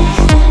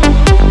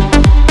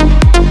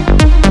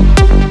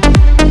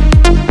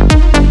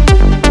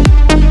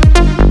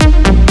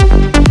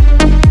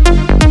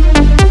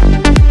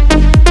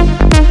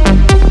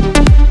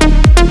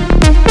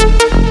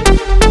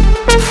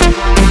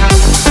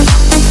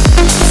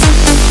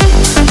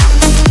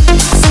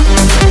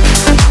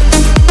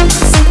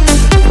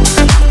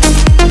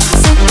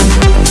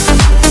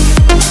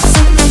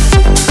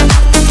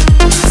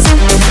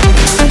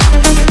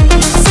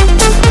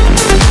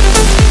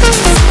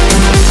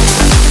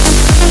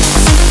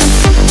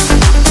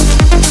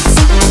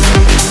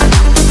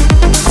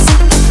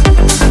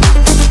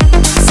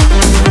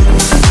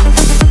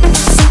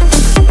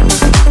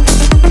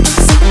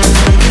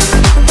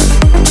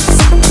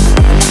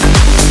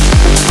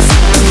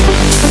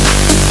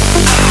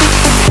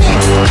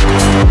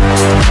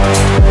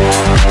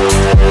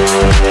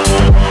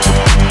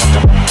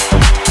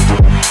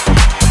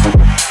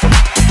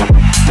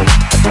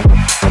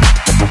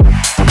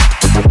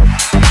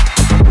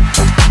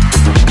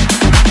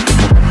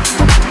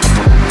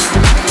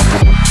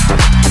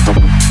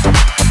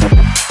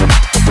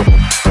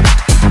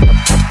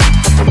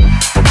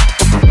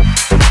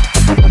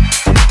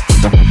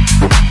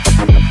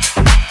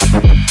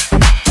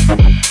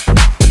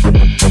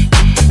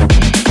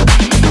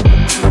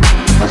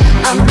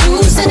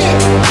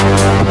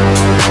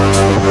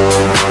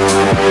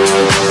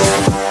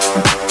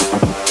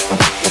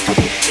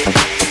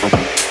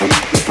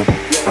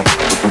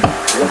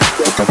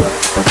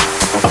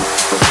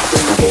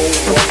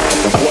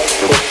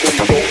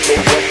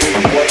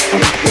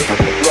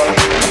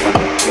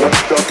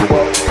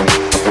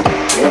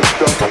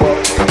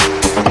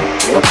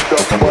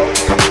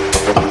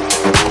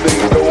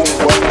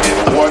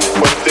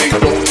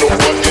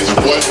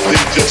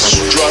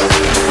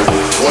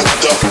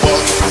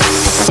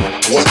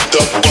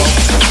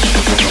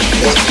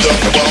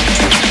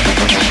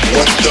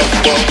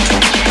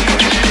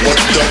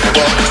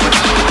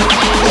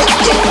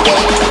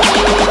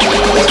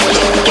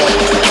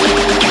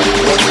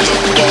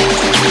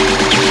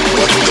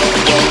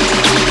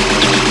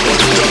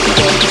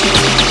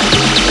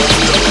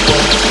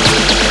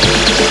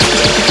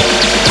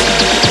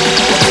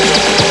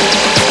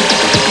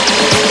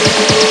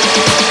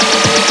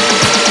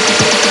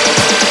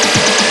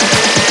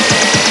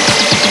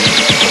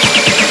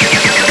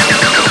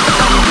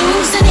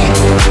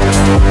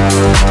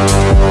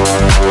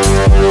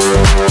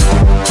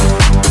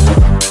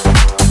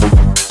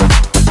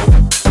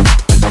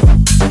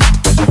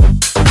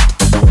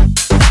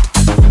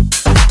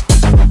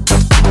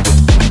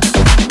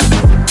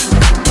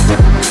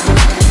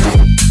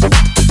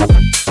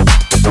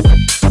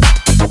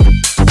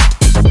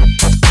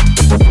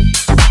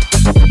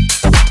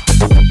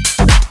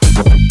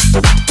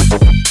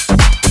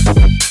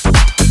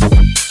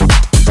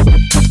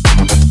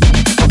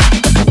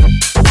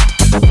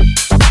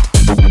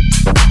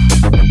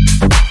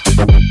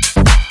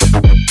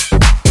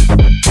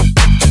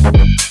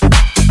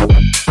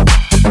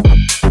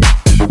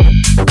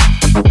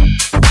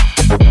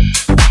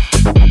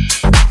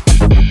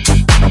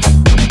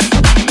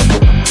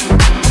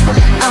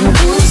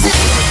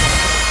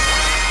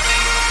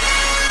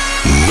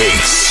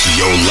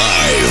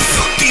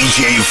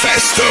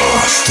 DJFESTO,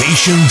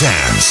 Station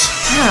Dance.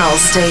 Pal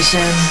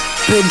Station,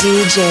 the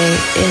DJ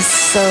is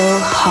so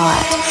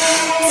hot.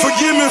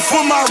 Forgive me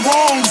for my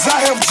wrongs,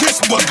 I have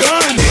just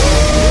begun.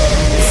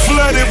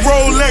 Flooded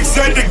Rolex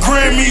at the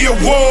Grammy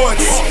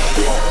Awards.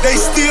 They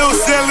still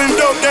selling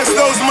dope, that's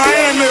those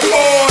Miami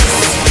boys.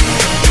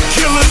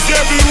 Killers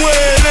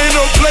everywhere, it ain't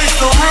no place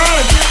to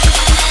run.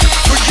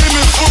 Forgive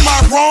me for my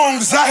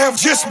wrongs, I have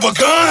just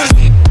begun.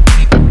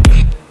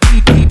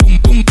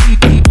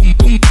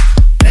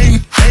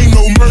 Ain't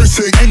no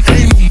mercy, ain't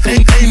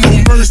no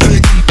mercy.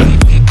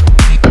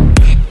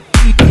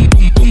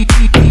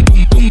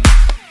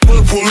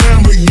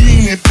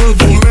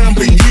 Purple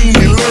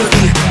Lamborghini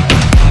lurking.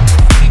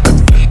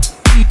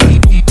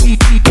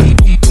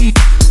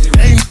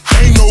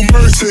 Ain't no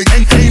mercy,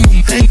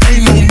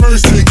 ain't no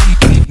mercy.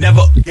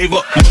 Never gave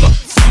up, never.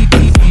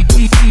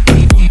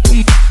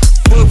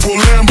 Purple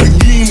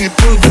Lamborghini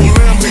lurking.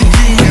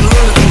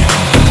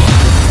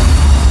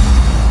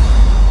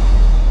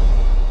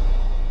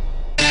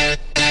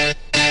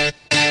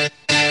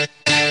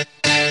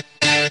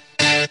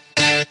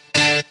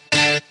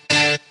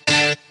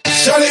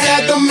 Shawty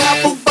had them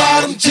apple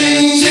bottom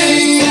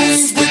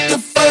jeans with the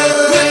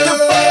fur.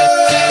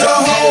 The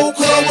whole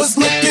club was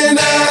looking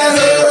at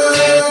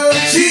her.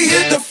 She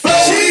hit the floor.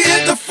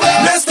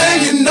 Next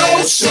thing you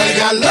know, shawty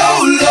got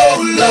low.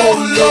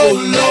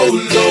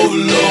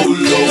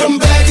 Them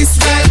baggy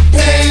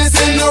sweatpants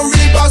and the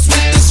Reeboks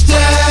with the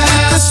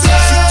strap.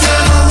 She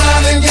turned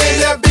around and gave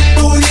that big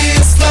booty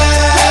a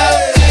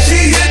slap. She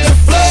hit the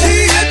floor.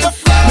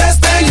 Next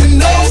thing you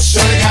know,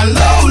 shawty got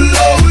low.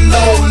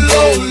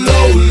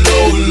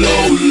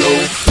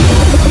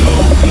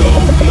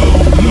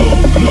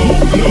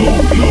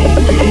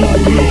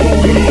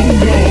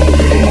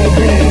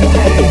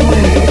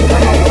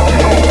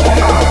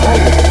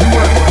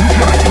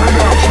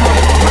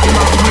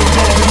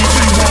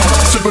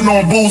 Sipping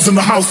on booze in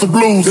the house of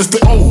blues. It's the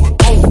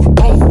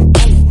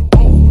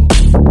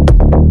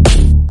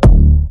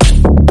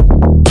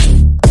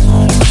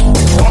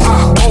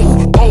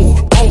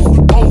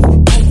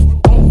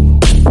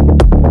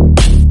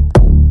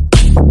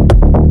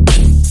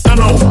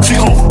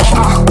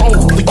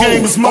The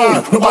game is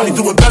mine, nobody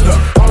do it better.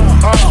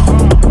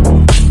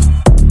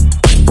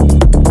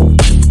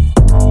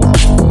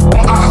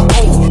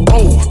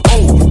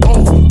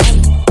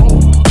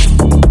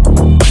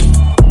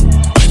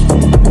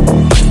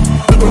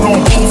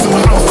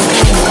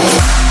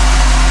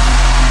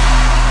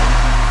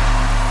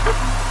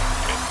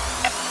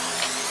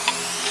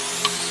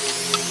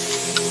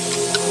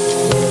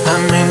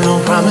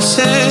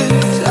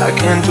 I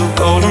can't do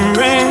golden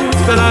rings,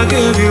 but I'll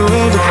give you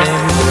everything.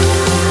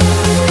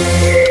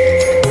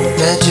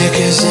 Magic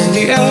is in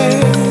the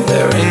air,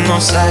 there ain't no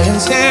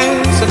science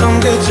here, so don't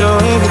get your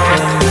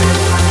everything.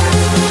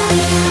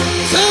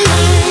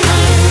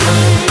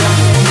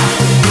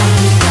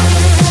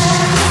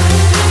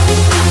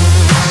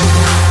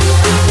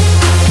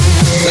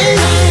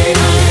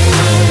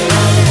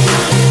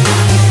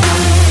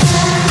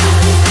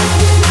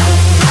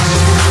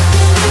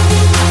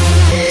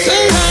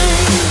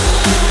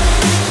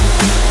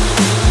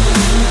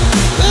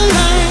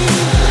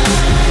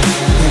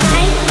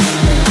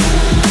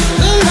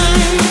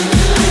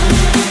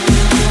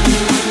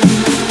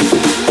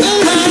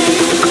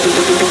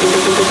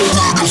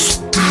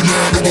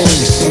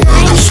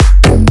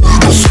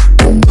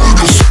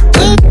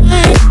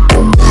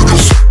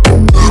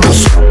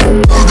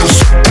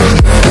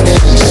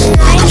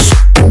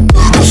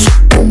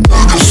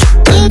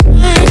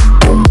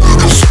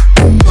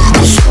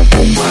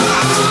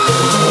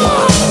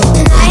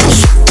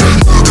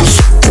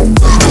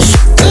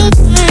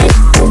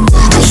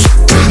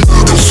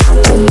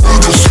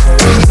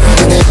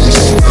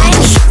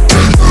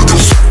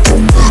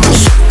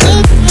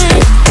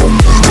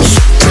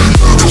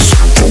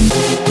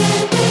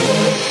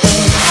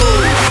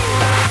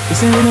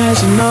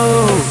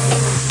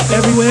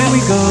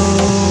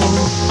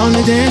 on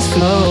the dance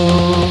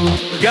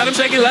floor. Got 'em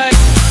shaking like,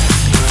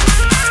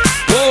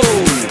 whoa,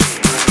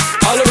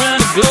 all around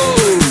the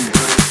globe.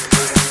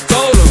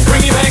 Told 'em,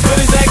 bring it back for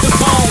the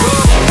saxophone, whoa.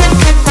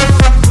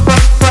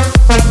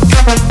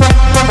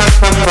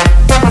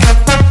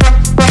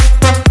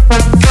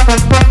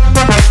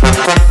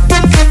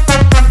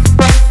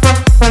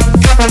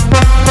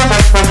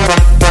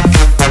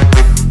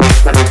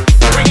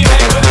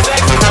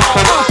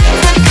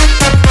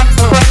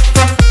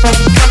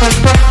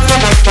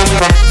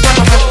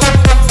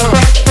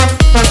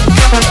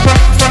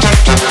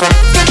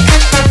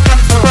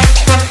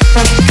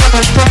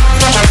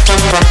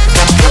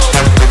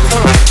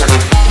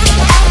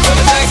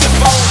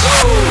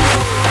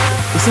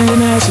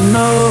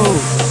 International,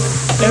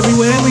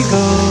 everywhere we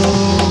go,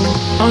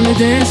 on the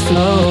dance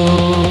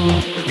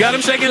floor. Got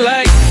 'em shaking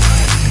like,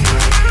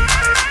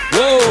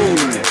 whoa,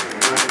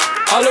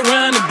 all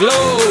around the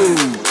globe.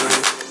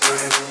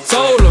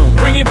 Told 'em,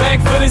 bring it back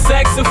for the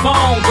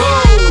saxophone, go.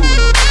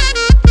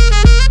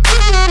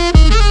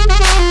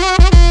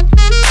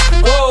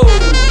 Whoa,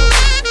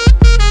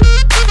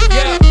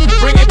 yeah,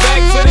 bring it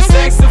back for the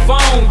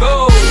saxophone,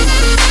 go.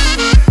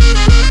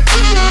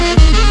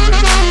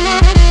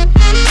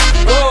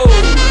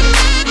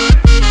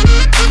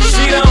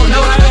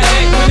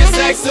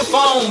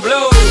 Saxophone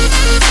blow.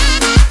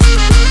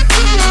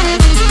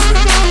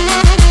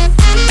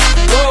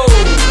 Whoa.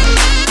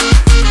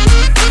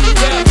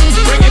 Yeah,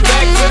 bring it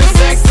back to the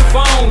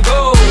saxophone, go.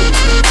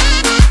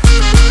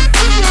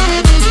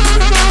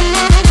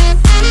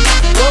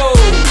 Whoa.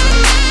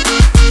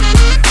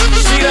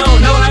 She don't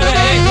know how to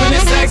act when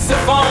the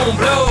saxophone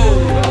blow.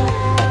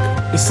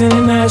 It's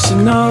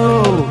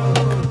international,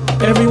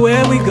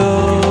 everywhere we go,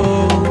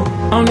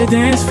 on the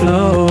dance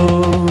floor.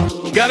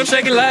 Got 'em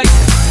shaking like,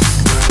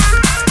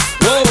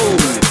 whoa,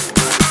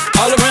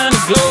 all around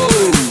the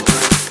globe.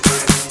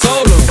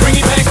 Told 'em, bring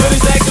it back for the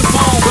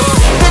saxophone, go.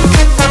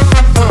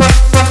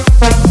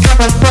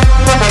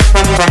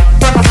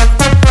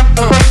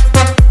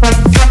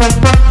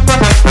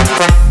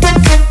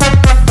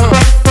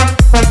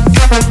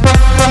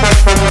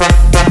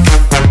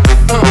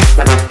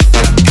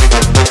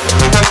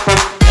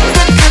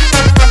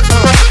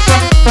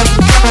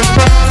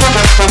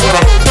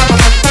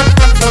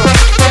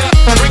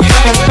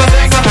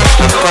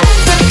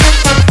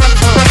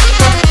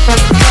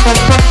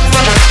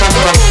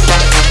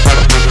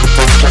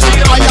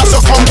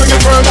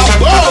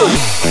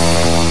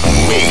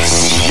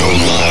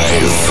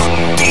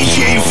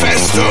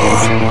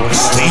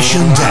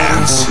 Station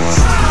Dance.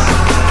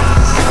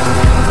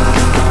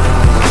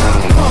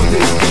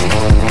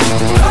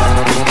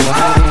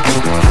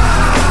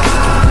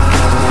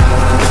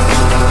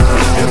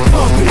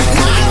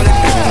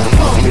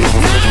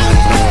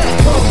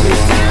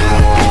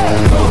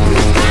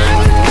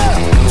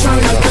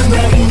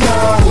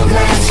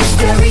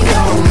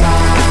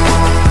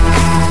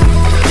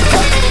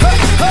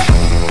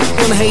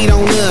 Hate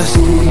on us,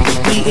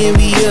 we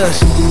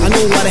envious. I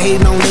know why they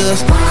hating on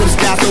us, cause the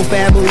style so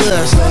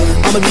fabulous.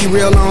 I'ma be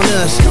real on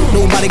us,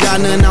 nobody got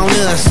nothing on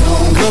us.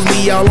 Girls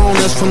be all on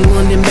us, from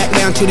London back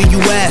down to the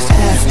US.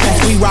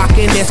 We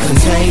rockin', that's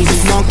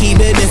contagious, monkey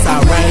business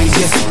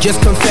outrageous. Just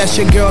confess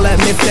your girl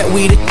admits that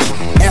we the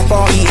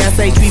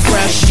F-R-E-S-H, we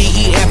fresh.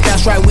 D-E-F,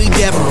 that's right, we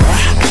definite.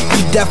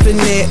 We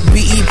definite,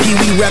 B-E-P,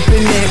 we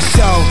reppin' it.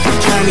 So,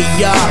 turn me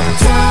up,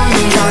 turn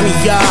me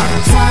up,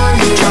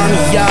 turn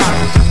me up.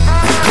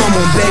 Come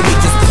on, baby,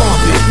 just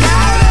pump it,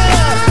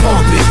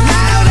 pump it,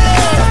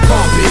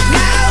 pump it,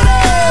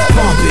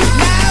 pump it,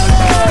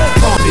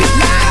 pump it,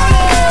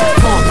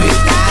 pump it,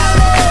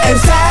 and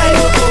say,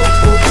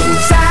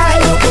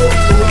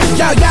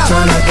 yo, yo.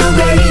 Turn up the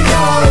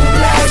radio,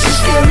 blast your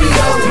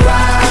stereo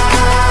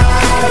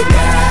right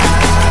now.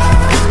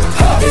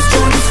 This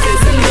joint is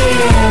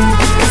sizzling,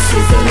 it's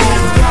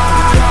sizzling right.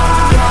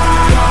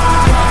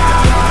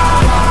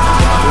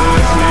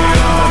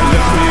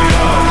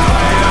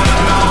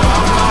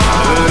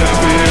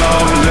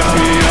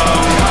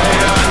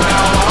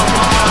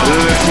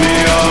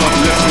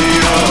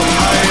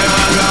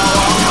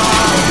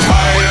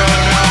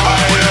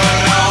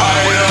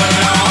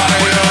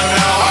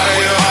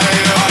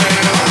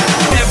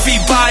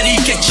 Everybody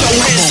get your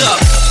hands up.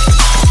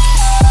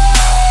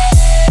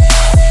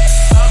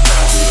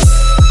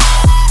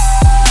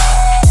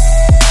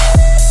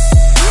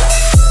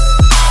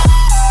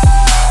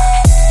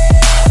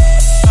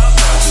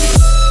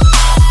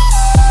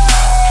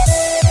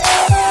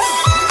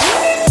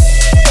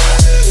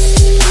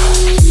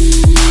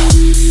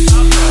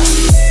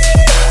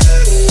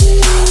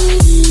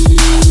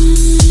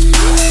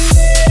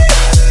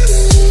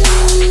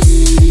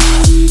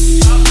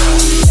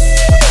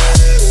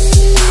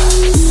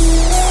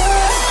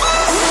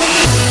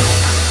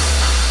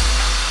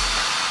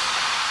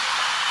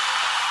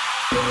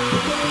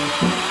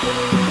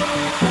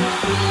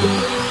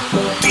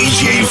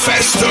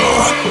 DJFESTO.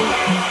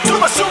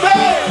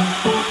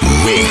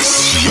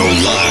 Mix your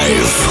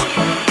life.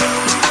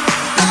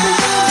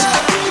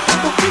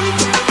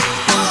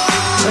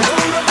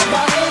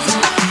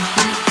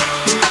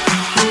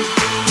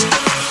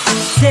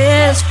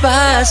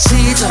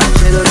 despacito.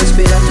 Quiero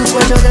respirar tu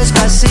cuello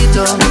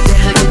despacito.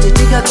 Deja que te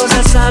diga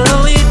cosas al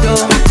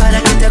oído,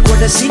 para que te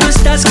acuerdes si no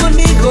estás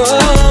conmigo.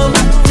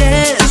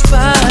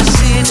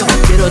 Despacito,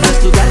 quiero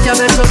desnudarte a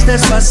besos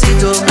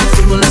despacito.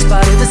 Firmo las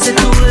paredes de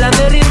tu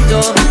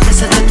laberinto,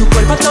 deshacer tu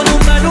cuerpo todo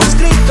un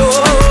manuscrito.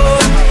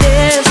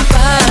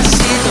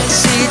 Despacito,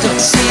 cito,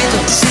 cito,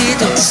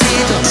 cito,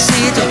 cito,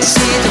 cito,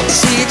 cito,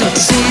 cito,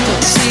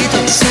 cito,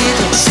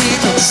 cito,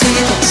 cito, cito,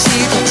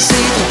 cito, cito,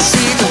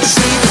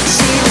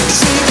 cito, cito, cito,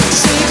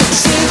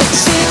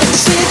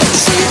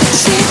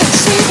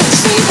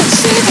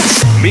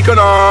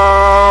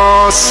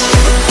 Mykonos.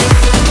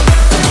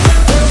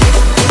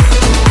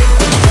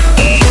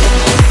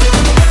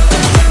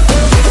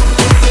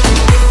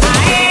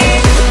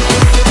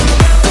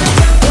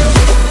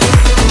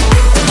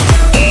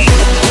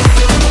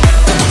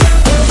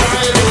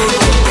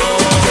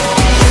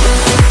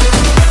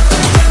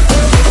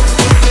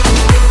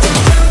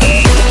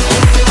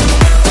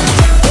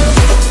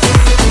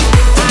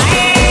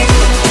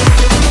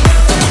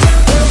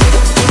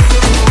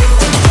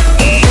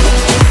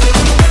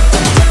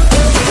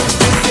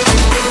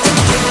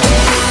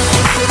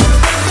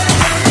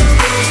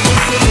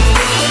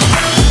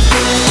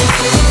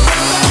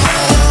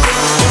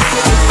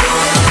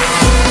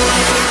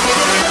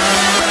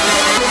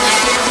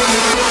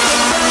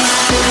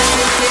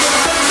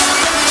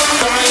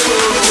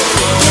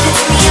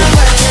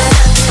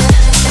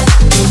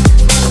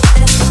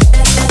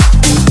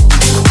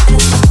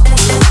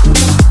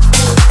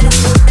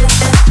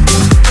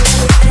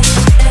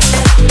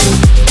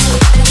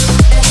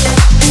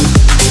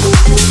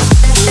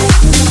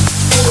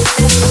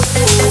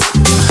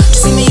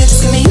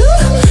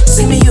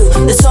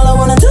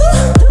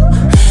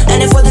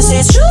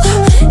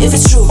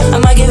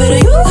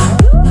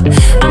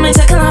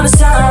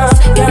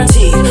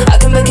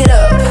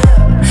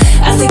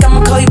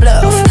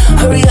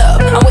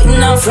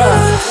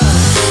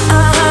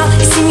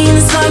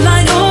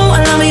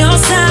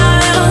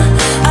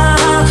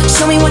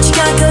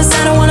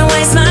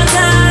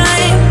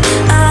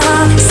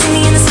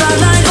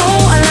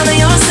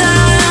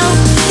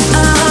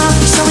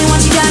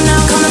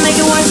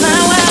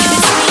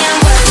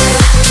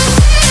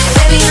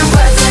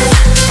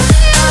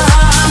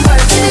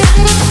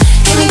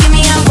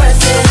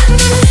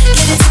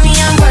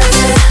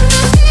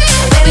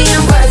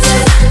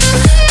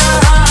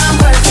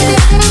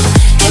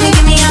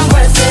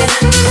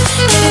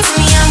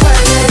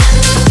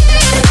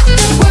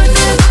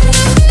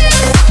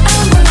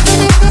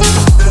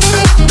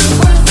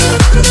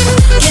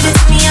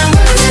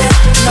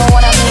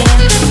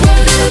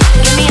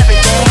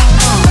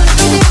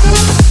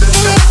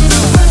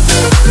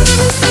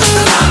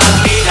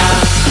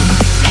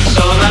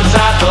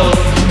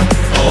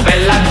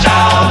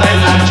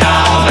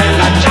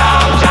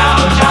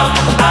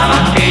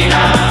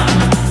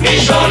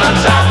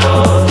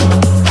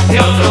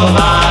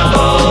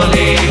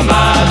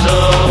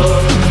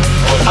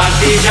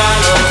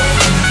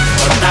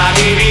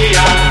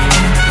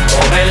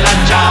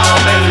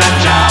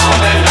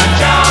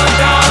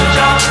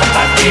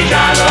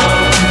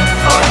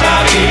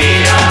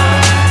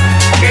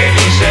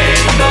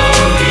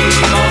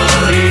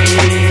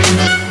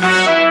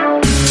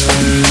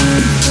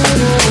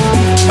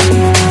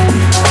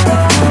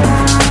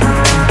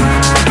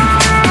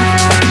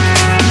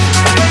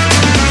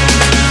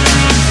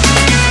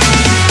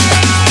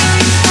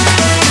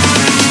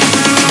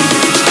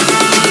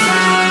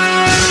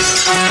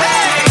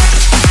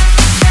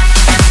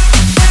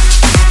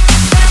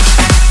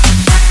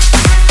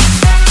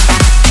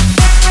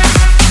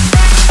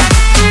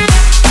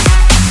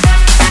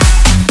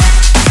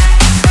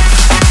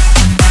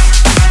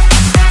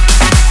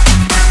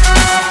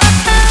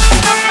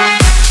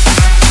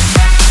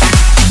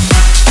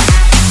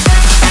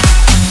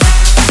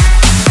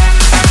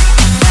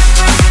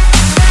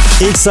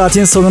 İlk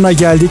saatin sonuna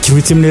geldik.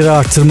 Ritimleri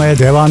arttırmaya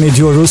devam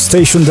ediyoruz.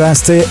 Station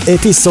Dance'te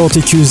Episode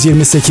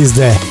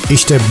 228'de.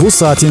 İşte bu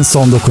saatin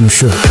son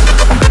dokunuşu.